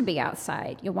want to be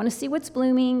outside. You'll want to see what's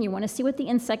blooming. You want to see what the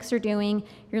insects are doing.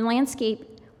 Your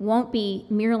landscape won't be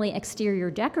merely exterior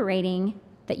decorating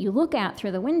that you look at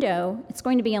through the window. It's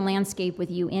going to be a landscape with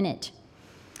you in it.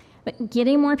 But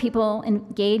getting more people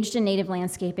engaged in native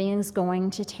landscaping is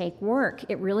going to take work.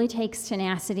 It really takes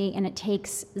tenacity and it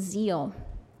takes zeal.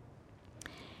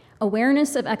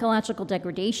 Awareness of ecological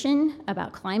degradation,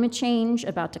 about climate change,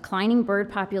 about declining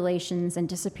bird populations and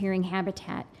disappearing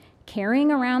habitat.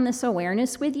 Carrying around this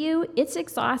awareness with you, it's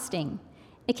exhausting.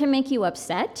 It can make you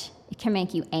upset. It can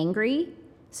make you angry.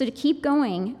 So to keep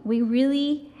going, we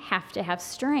really have to have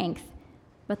strength.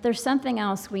 But there's something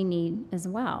else we need as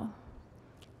well.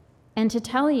 And to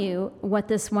tell you what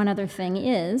this one other thing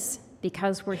is,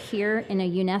 because we're here in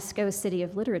a UNESCO City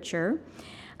of Literature,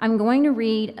 I'm going to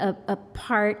read a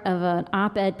part of an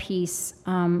op-ed piece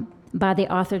by the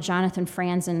author Jonathan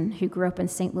Franzen, who grew up in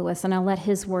St. Louis, and I'll let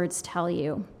his words tell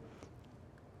you.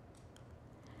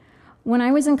 When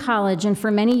I was in college, and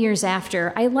for many years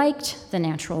after, I liked the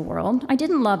natural world. I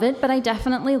didn't love it, but I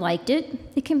definitely liked it.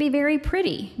 It can be very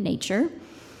pretty, nature.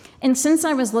 And since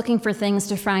I was looking for things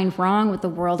to find wrong with the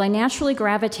world, I naturally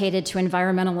gravitated to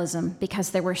environmentalism, because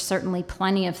there were certainly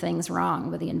plenty of things wrong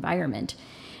with the environment.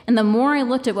 And the more I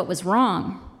looked at what was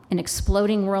wrong, an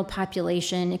exploding world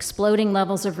population, exploding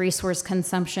levels of resource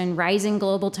consumption, rising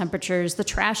global temperatures, the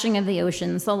trashing of the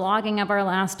oceans, the logging of our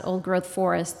last old-growth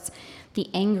forests, the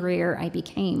angrier I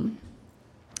became.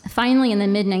 Finally, in the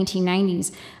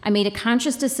mid-1990s, I made a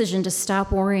conscious decision to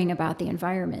stop worrying about the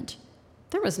environment.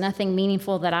 There was nothing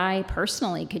meaningful that I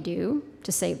personally could do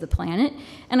to save the planet,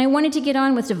 and I wanted to get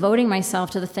on with devoting myself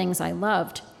to the things I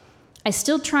loved. I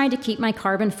still tried to keep my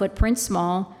carbon footprint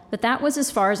small, but that was as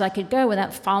far as I could go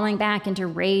without falling back into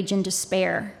rage and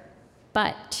despair.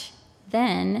 But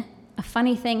then a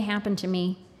funny thing happened to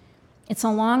me. It's a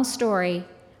long story,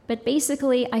 but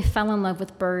basically I fell in love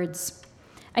with birds.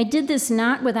 I did this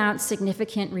not without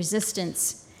significant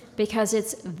resistance, because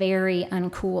it's very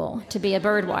uncool to be a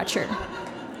bird watcher.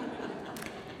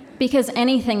 Because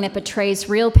anything that betrays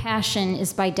real passion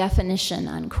is by definition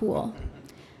uncool.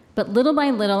 But little by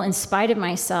little, in spite of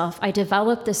myself, I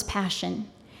developed this passion.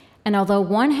 And although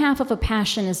one half of a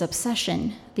passion is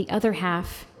obsession, the other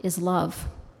half is love.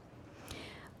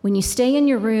 When you stay in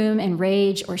your room and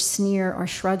rage or sneer or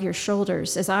shrug your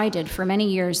shoulders, as I did for many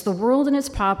years, the world and its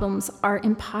problems are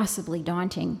impossibly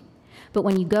daunting. But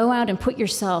when you go out and put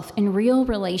yourself in real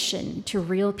relation to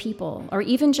real people, or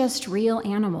even just real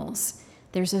animals,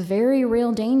 there's a very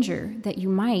real danger that you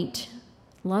might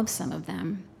love some of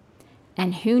them.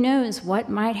 And who knows what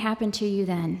might happen to you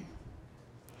then.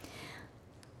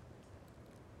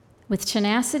 With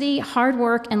tenacity, hard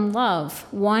work, and love,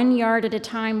 1 yard at a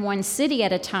time, 1 city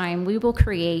at a time, we will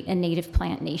create a native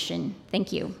plant nation.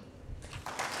 Thank you.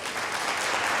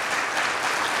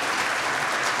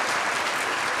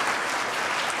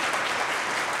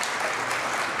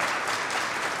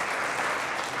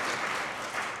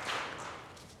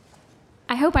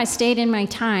 I hope I stayed in my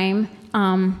time,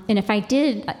 and if I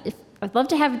did, I'd love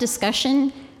to have a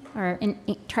discussion or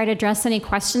try to address any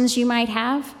questions you might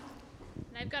have.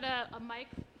 And I've got a mic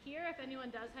here. If anyone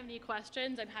does have any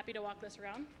questions, I'm happy to walk this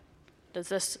around. Does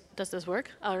this work?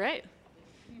 All right.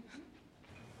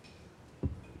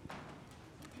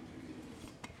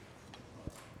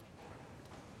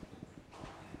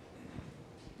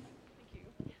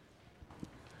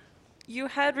 You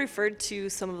had referred to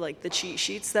some of like the cheat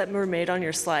sheets that were made on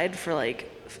your slide for like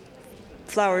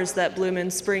flowers that bloom in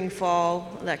spring,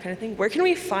 fall, that kind of thing. Where can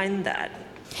we find that?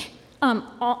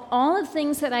 All the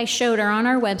things that I showed are on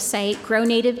our website,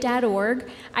 grownative.org.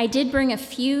 I did bring a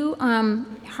few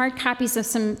hard copies of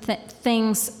some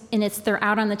things, and they're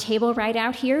out on the table right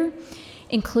out here,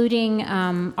 including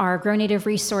our Grow Native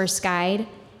resource guide.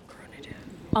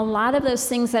 A lot of those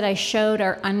things that I showed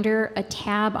are under a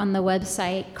tab on the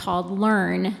website called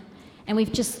Learn, and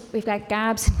we've got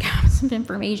gobs and gobs of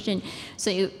information.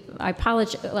 So I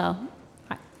apologize. Well,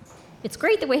 it's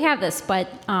great that we have this, but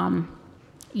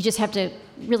you just have to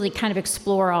really kind of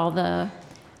explore all the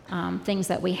things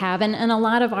that we have. And a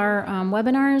lot of our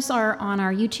webinars are on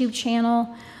our YouTube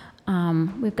channel.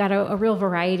 We've got a real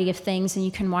variety of things, and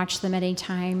you can watch them at any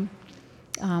time.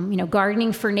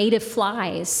 Gardening for native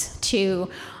flies to,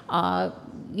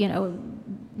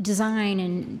 design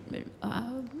and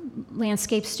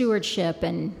landscape stewardship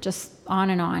and just on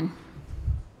and on.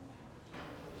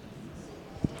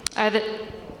 Are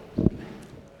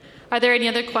there any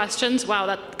other questions? Wow,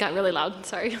 that got really loud.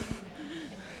 Sorry.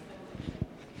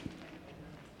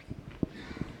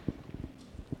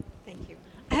 Thank you.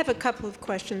 I have a couple of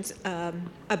questions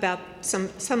about some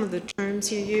of the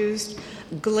terms you used.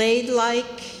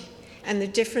 Glade-like and the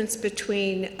difference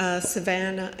between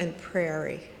savanna and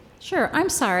prairie. Sure, I'm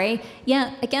sorry.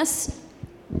 Yeah, I guess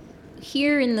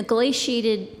here in the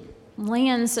glaciated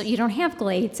lands, you don't have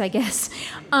glades, I guess.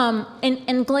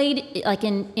 And glade, like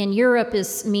in Europe,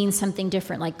 means something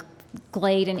different. Like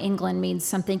glade in England means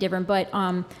something different. But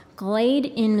glade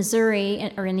in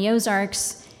Missouri or in the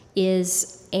Ozarks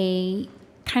is a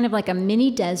kind of like a mini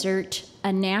desert,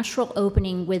 a natural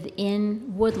opening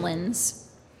within woodlands,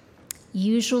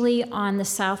 usually on the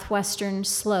southwestern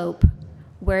slope,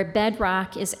 where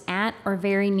bedrock is at or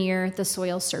very near the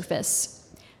soil surface.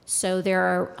 So there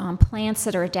are plants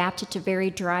that are adapted to very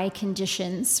dry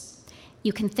conditions.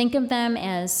 You can think of them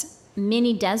as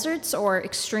mini deserts or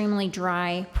extremely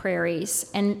dry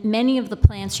prairies. And many of the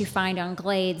plants you find on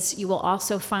glades, you will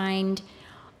also find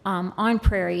on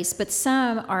prairies, but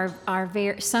some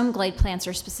some glade plants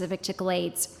are specific to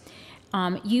glades.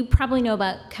 You probably know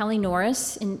about Kelly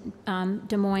Norris in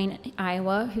Des Moines,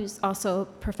 Iowa, who's also a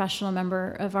professional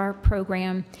member of our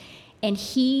program. And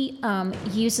he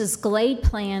uses glade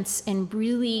plants in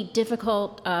really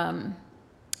difficult,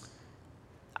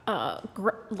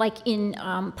 like in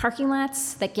parking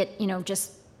lots that get,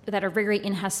 that are very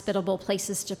inhospitable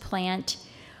places to plant.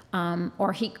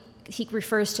 Or he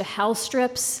refers to hell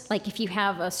strips, like if you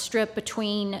have a strip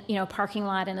between, a parking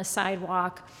lot and a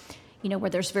sidewalk, where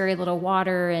there's very little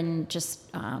water and just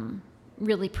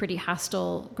really pretty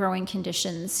hostile growing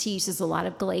conditions. He uses a lot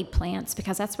of glade plants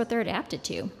because that's what they're adapted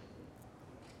to.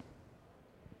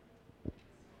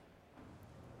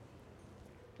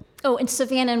 Oh, and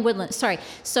savanna and woodland, sorry.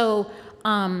 So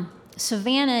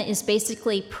savanna is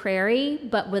basically prairie,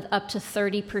 but with up to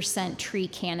 30% tree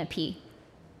canopy.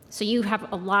 So you had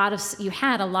a lot of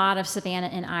savanna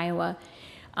in Iowa.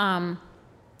 And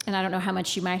I don't know how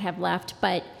much you might have left,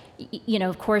 but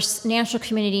of course, natural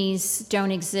communities don't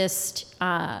exist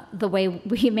the way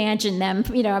we imagine them.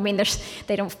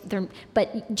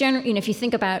 But generally, if you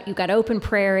think about, you've got open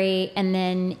prairie, and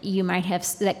then you might have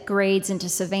that grades into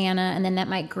savanna, and then that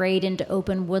might grade into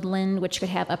open woodland, which could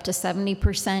have up to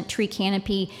 70% tree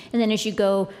canopy. And then as you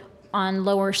go on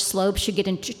lower slopes, you get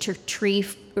into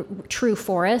true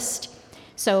forest.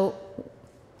 So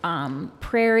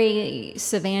prairie,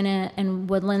 savanna, and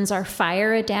woodlands are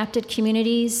fire-adapted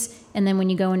communities, and then when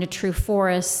you go into true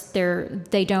forests,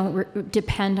 they don't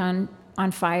depend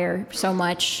on fire so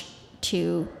much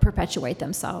to perpetuate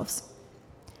themselves.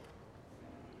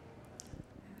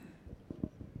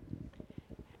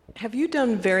 Have you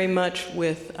done very much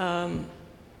with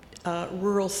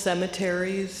rural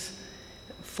cemeteries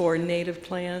for native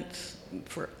plants,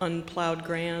 for unplowed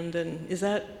ground, and is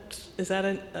that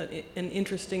an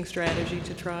interesting strategy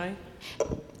to try?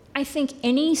 I think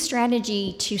any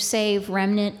strategy to save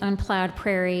remnant unplowed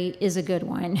prairie is a good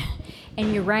one.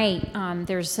 And you're right,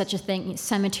 there's such a thing,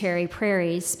 cemetery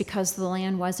prairies, because the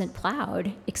land wasn't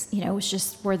plowed. It was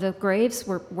just where the graves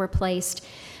were placed.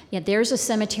 Yeah, there's a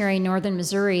cemetery in northern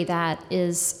Missouri that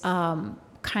is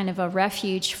kind of a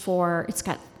refuge it's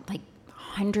got like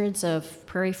hundreds of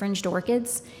prairie fringed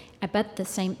orchids. I bet the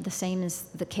same is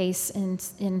the case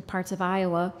in parts of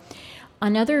Iowa.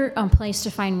 Another place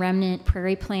to find remnant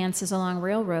prairie plants is along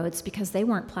railroads, because they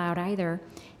weren't plowed either.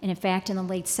 And in fact, in the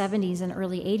late 70s and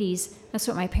early 80s, that's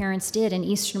what my parents did in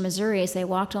eastern Missouri, is they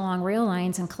walked along rail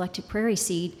lines and collected prairie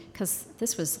seed, because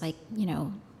this was like,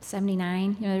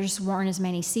 79, there just weren't as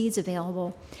many seeds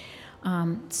available. I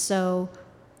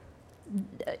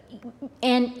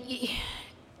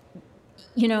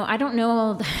don't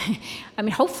know,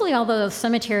 hopefully all the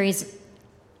cemeteries,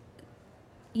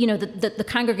 the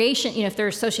congregation, if they're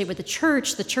associated with the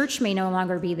church may no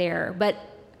longer be there. But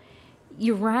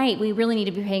you're right, we really need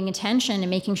to be paying attention and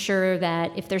making sure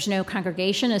that if there's no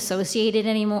congregation associated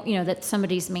anymore, that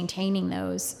somebody's maintaining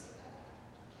those.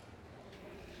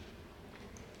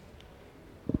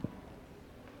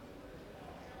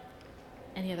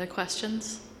 Any other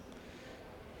questions?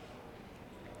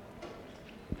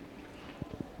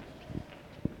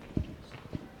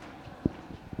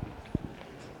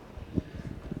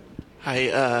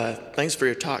 Hi, thanks for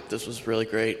your talk. This was really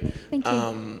great. Thank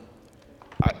you.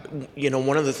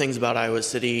 One of the things about Iowa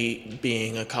City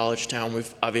being a college town,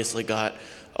 we've obviously got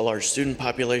a large student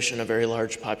population, a very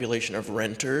large population of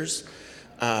renters.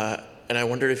 And I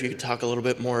wondered if you could talk a little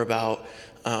bit more about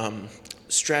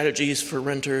strategies for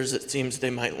renters. It seems they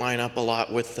might line up a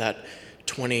lot with that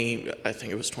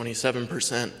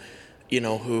 27%,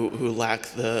 who lack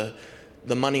the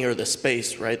money or the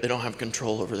space, right? They don't have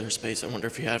control over their space. I wonder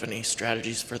if you have any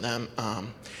strategies for them.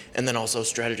 And then also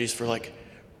strategies for like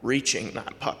reaching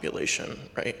that population,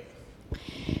 right?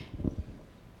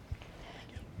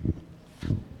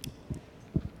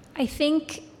 I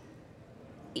think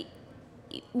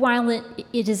while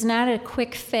it is not a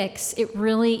quick fix, it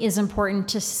really is important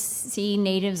to see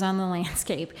natives on the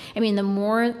landscape. I mean, the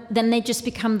more, then they just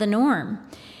become the norm.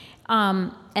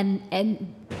 And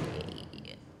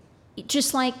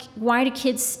just like, why do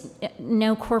kids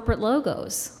know corporate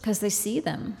logos? Because they see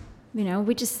them.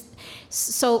 We just,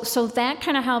 so that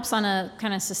kind of helps on a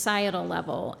kind of societal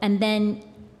level. And then,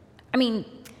 I mean,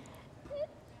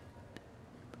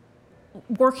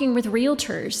 working with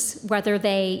realtors, whether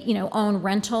they, own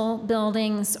rental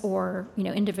buildings or,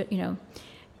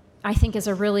 I think is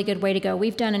a really good way to go.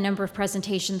 We've done a number of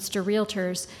presentations to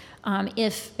realtors.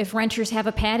 If renters have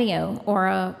a patio or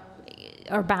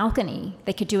a balcony,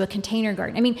 they could do a container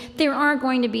garden. I mean, there are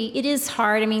going to be, it is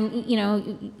hard. I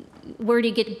mean, where do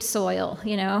you get soil,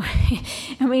 I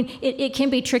mean, it can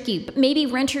be tricky. But maybe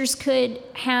renters could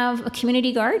have a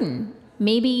community garden.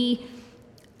 Maybe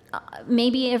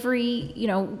every,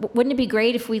 wouldn't it be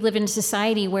great if we live in a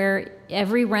society where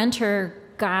every renter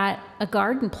got a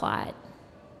garden plot?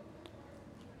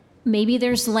 Maybe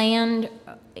there's land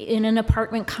in an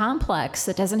apartment complex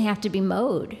that doesn't have to be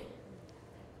mowed.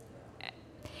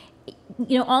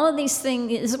 All of these things,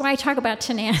 this is why I talk about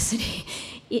tenacity.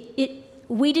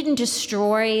 We didn't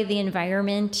destroy the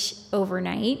environment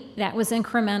overnight. That was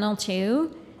incremental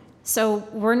too. So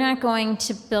we're not going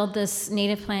to build this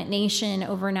native plant nation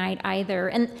overnight either.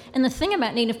 And the thing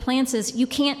about native plants is you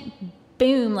can't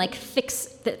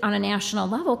fix it on a national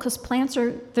level because plants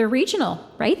they're regional,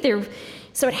 right?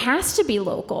 So it has to be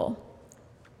local.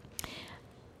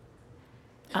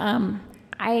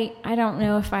 I don't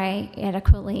know if I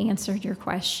adequately answered your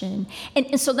question.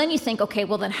 And so then you think, okay,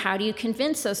 well then how do you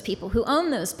convince those people who own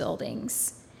those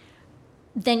buildings?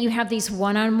 Then you have these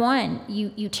one-on-one.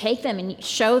 You take them and you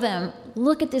show them,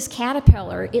 look at this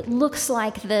caterpillar. It looks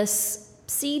like this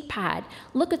seed pod.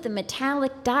 Look at the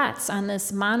metallic dots on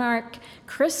this monarch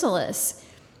chrysalis.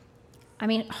 I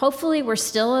mean, hopefully we're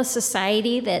still a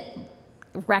society that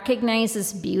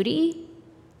recognizes beauty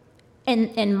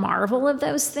and marvel of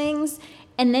those things.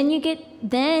 And then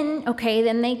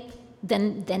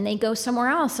then they go somewhere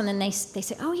else, and then they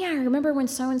say, oh yeah, I remember when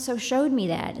so-and-so showed me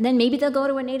that. And then maybe they'll go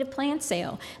to a native plant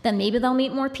sale. Then maybe they'll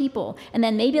meet more people. And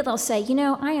then maybe they'll say,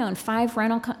 I own 5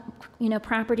 rental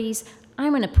properties.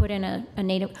 I'm going to put in a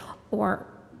native,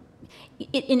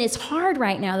 and it's hard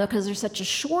right now though because there's such a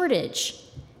shortage.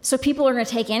 So people are going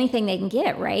to take anything they can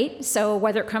get, right? So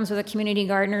whether it comes with a community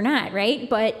garden or not, right?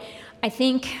 But I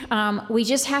think we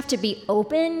just have to be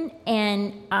open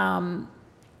and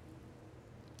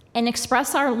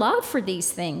express our love for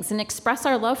these things and express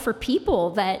our love for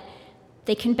people that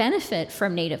they can benefit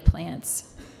from native plants.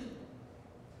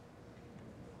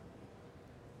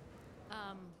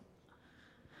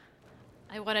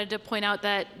 I wanted to point out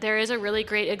that there is a really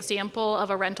great example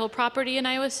of a rental property in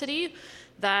Iowa City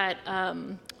that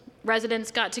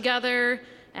residents got together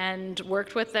and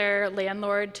worked with their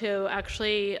landlord to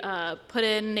actually put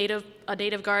in a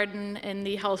native garden in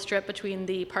the house strip between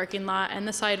the parking lot and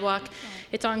the sidewalk.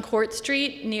 It's on Court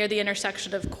Street near the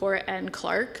intersection of Court and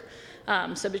Clark.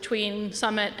 So between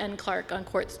Summit and Clark on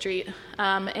Court Street.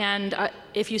 And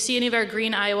if you see any of our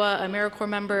Green Iowa AmeriCorps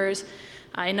members,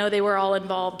 I know they were all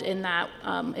involved in that,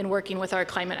 in working with our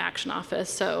Climate Action Office.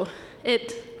 So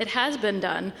it has been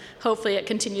done. Hopefully it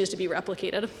continues to be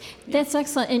replicated. That's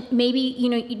excellent. And maybe,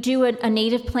 you do a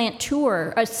native plant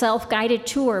tour, a self-guided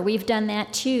tour. We've done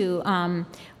that too,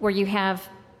 where you have,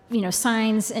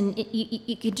 signs and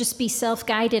you could just be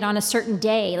self-guided on a certain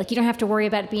day. Like you don't have to worry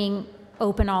about it being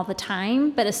open all the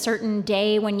time, but a certain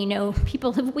day when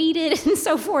people have weeded and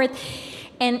so forth.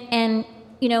 And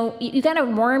you got to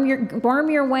worm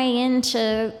your way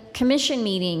into commission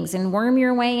meetings and worm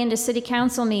your way into city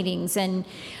council meetings and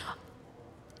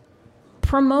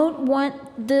promote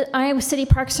what the Iowa City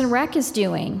Parks and Rec is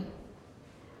doing.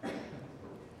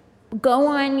 Go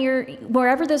on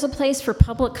wherever there's a place for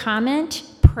public comment,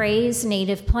 praise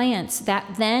native plants. That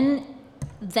then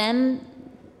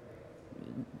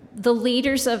the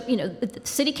leaders of, the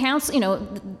city council,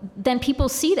 then people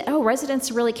see that, oh,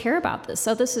 residents really care about this,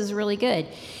 so this is really good.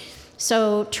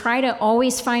 So try to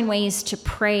always find ways to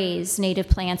praise native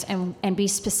plants and be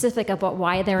specific about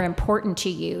why they're important to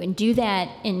you, and do that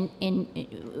in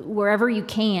wherever you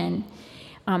can.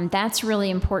 That's really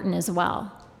important as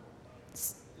well.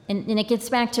 And it gets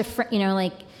back to,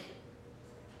 like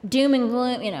doom and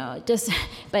gloom,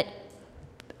 but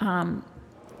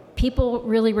people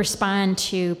really respond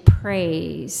to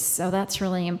praise, so that's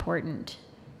really important.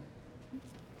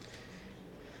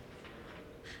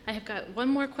 I have got one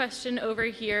more question over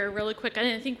here really quick.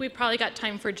 I think we probably got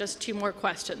time for just 2 more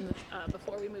questions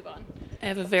before we move on. I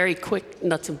have a very quick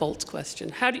nuts and bolts question.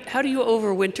 How do you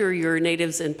overwinter your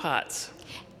natives in pots?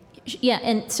 Yeah,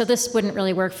 and so this wouldn't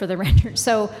really work for the renters.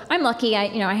 So I'm lucky.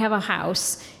 I have a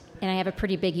house and I have a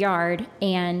pretty big yard,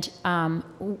 and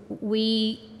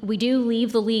we do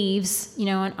leave the leaves,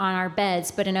 on our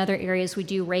beds, but in other areas we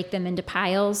do rake them into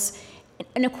piles.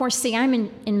 And of course, see,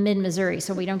 I'm in mid-Missouri,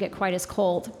 so we don't get quite as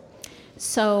cold.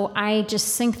 So I just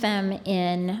sink them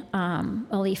in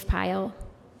a leaf pile,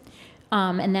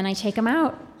 and then I take them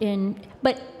out.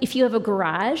 But if you have a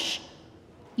garage,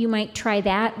 you might try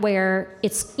that, where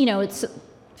it's maybe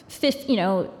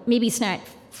it's not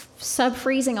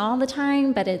sub-freezing all the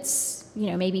time, but it's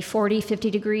maybe 40,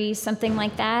 50 degrees, something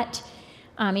like that.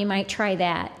 You might try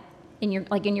that in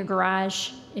your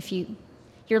garage. If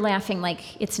you're laughing like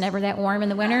it's never that warm in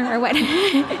the winter, or what?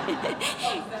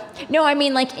 No, I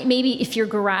mean, like, maybe if your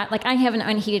garage, like I have an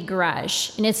unheated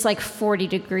garage and it's like 40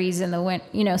 degrees in the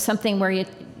winter, something where it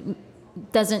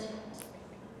doesn't,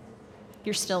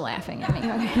 you're still laughing at me.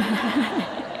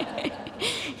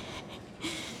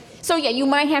 So yeah, you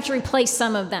might have to replace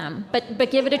some of them, but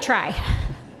give it a try.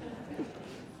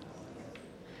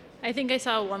 I think I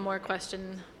saw one more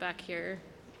question back here.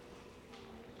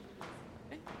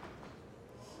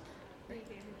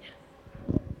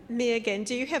 Me again,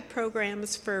 do you have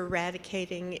programs for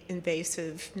eradicating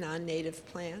invasive non-native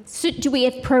plants? So do we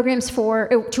have programs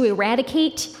to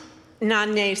eradicate?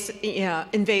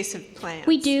 Invasive plants.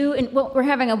 We do, and we're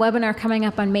having a webinar coming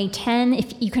up on May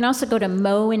 10. You can also go to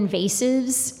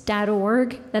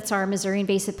moinvasives.org. That's our Missouri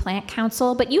Invasive Plant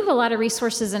Council. But you have a lot of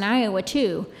resources in Iowa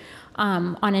too,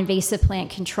 on invasive plant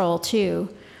control too.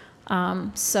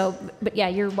 But yeah,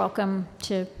 you're welcome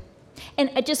to.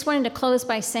 And I just wanted to close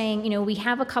by saying, we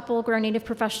have a couple Grow Native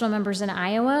professional members in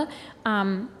Iowa.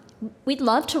 We'd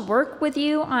love to work with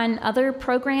you on other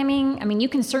programming. I mean, you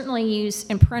can certainly use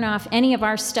and print off any of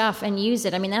our stuff and use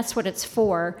it. I mean, that's what it's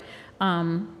for.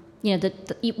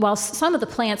 While some of the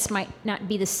plants might not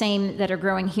be the same that are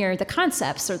growing here, the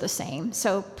concepts are the same.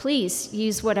 So please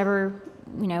use whatever,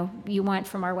 you want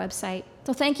from our website.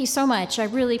 So thank you so much. I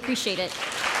really appreciate it.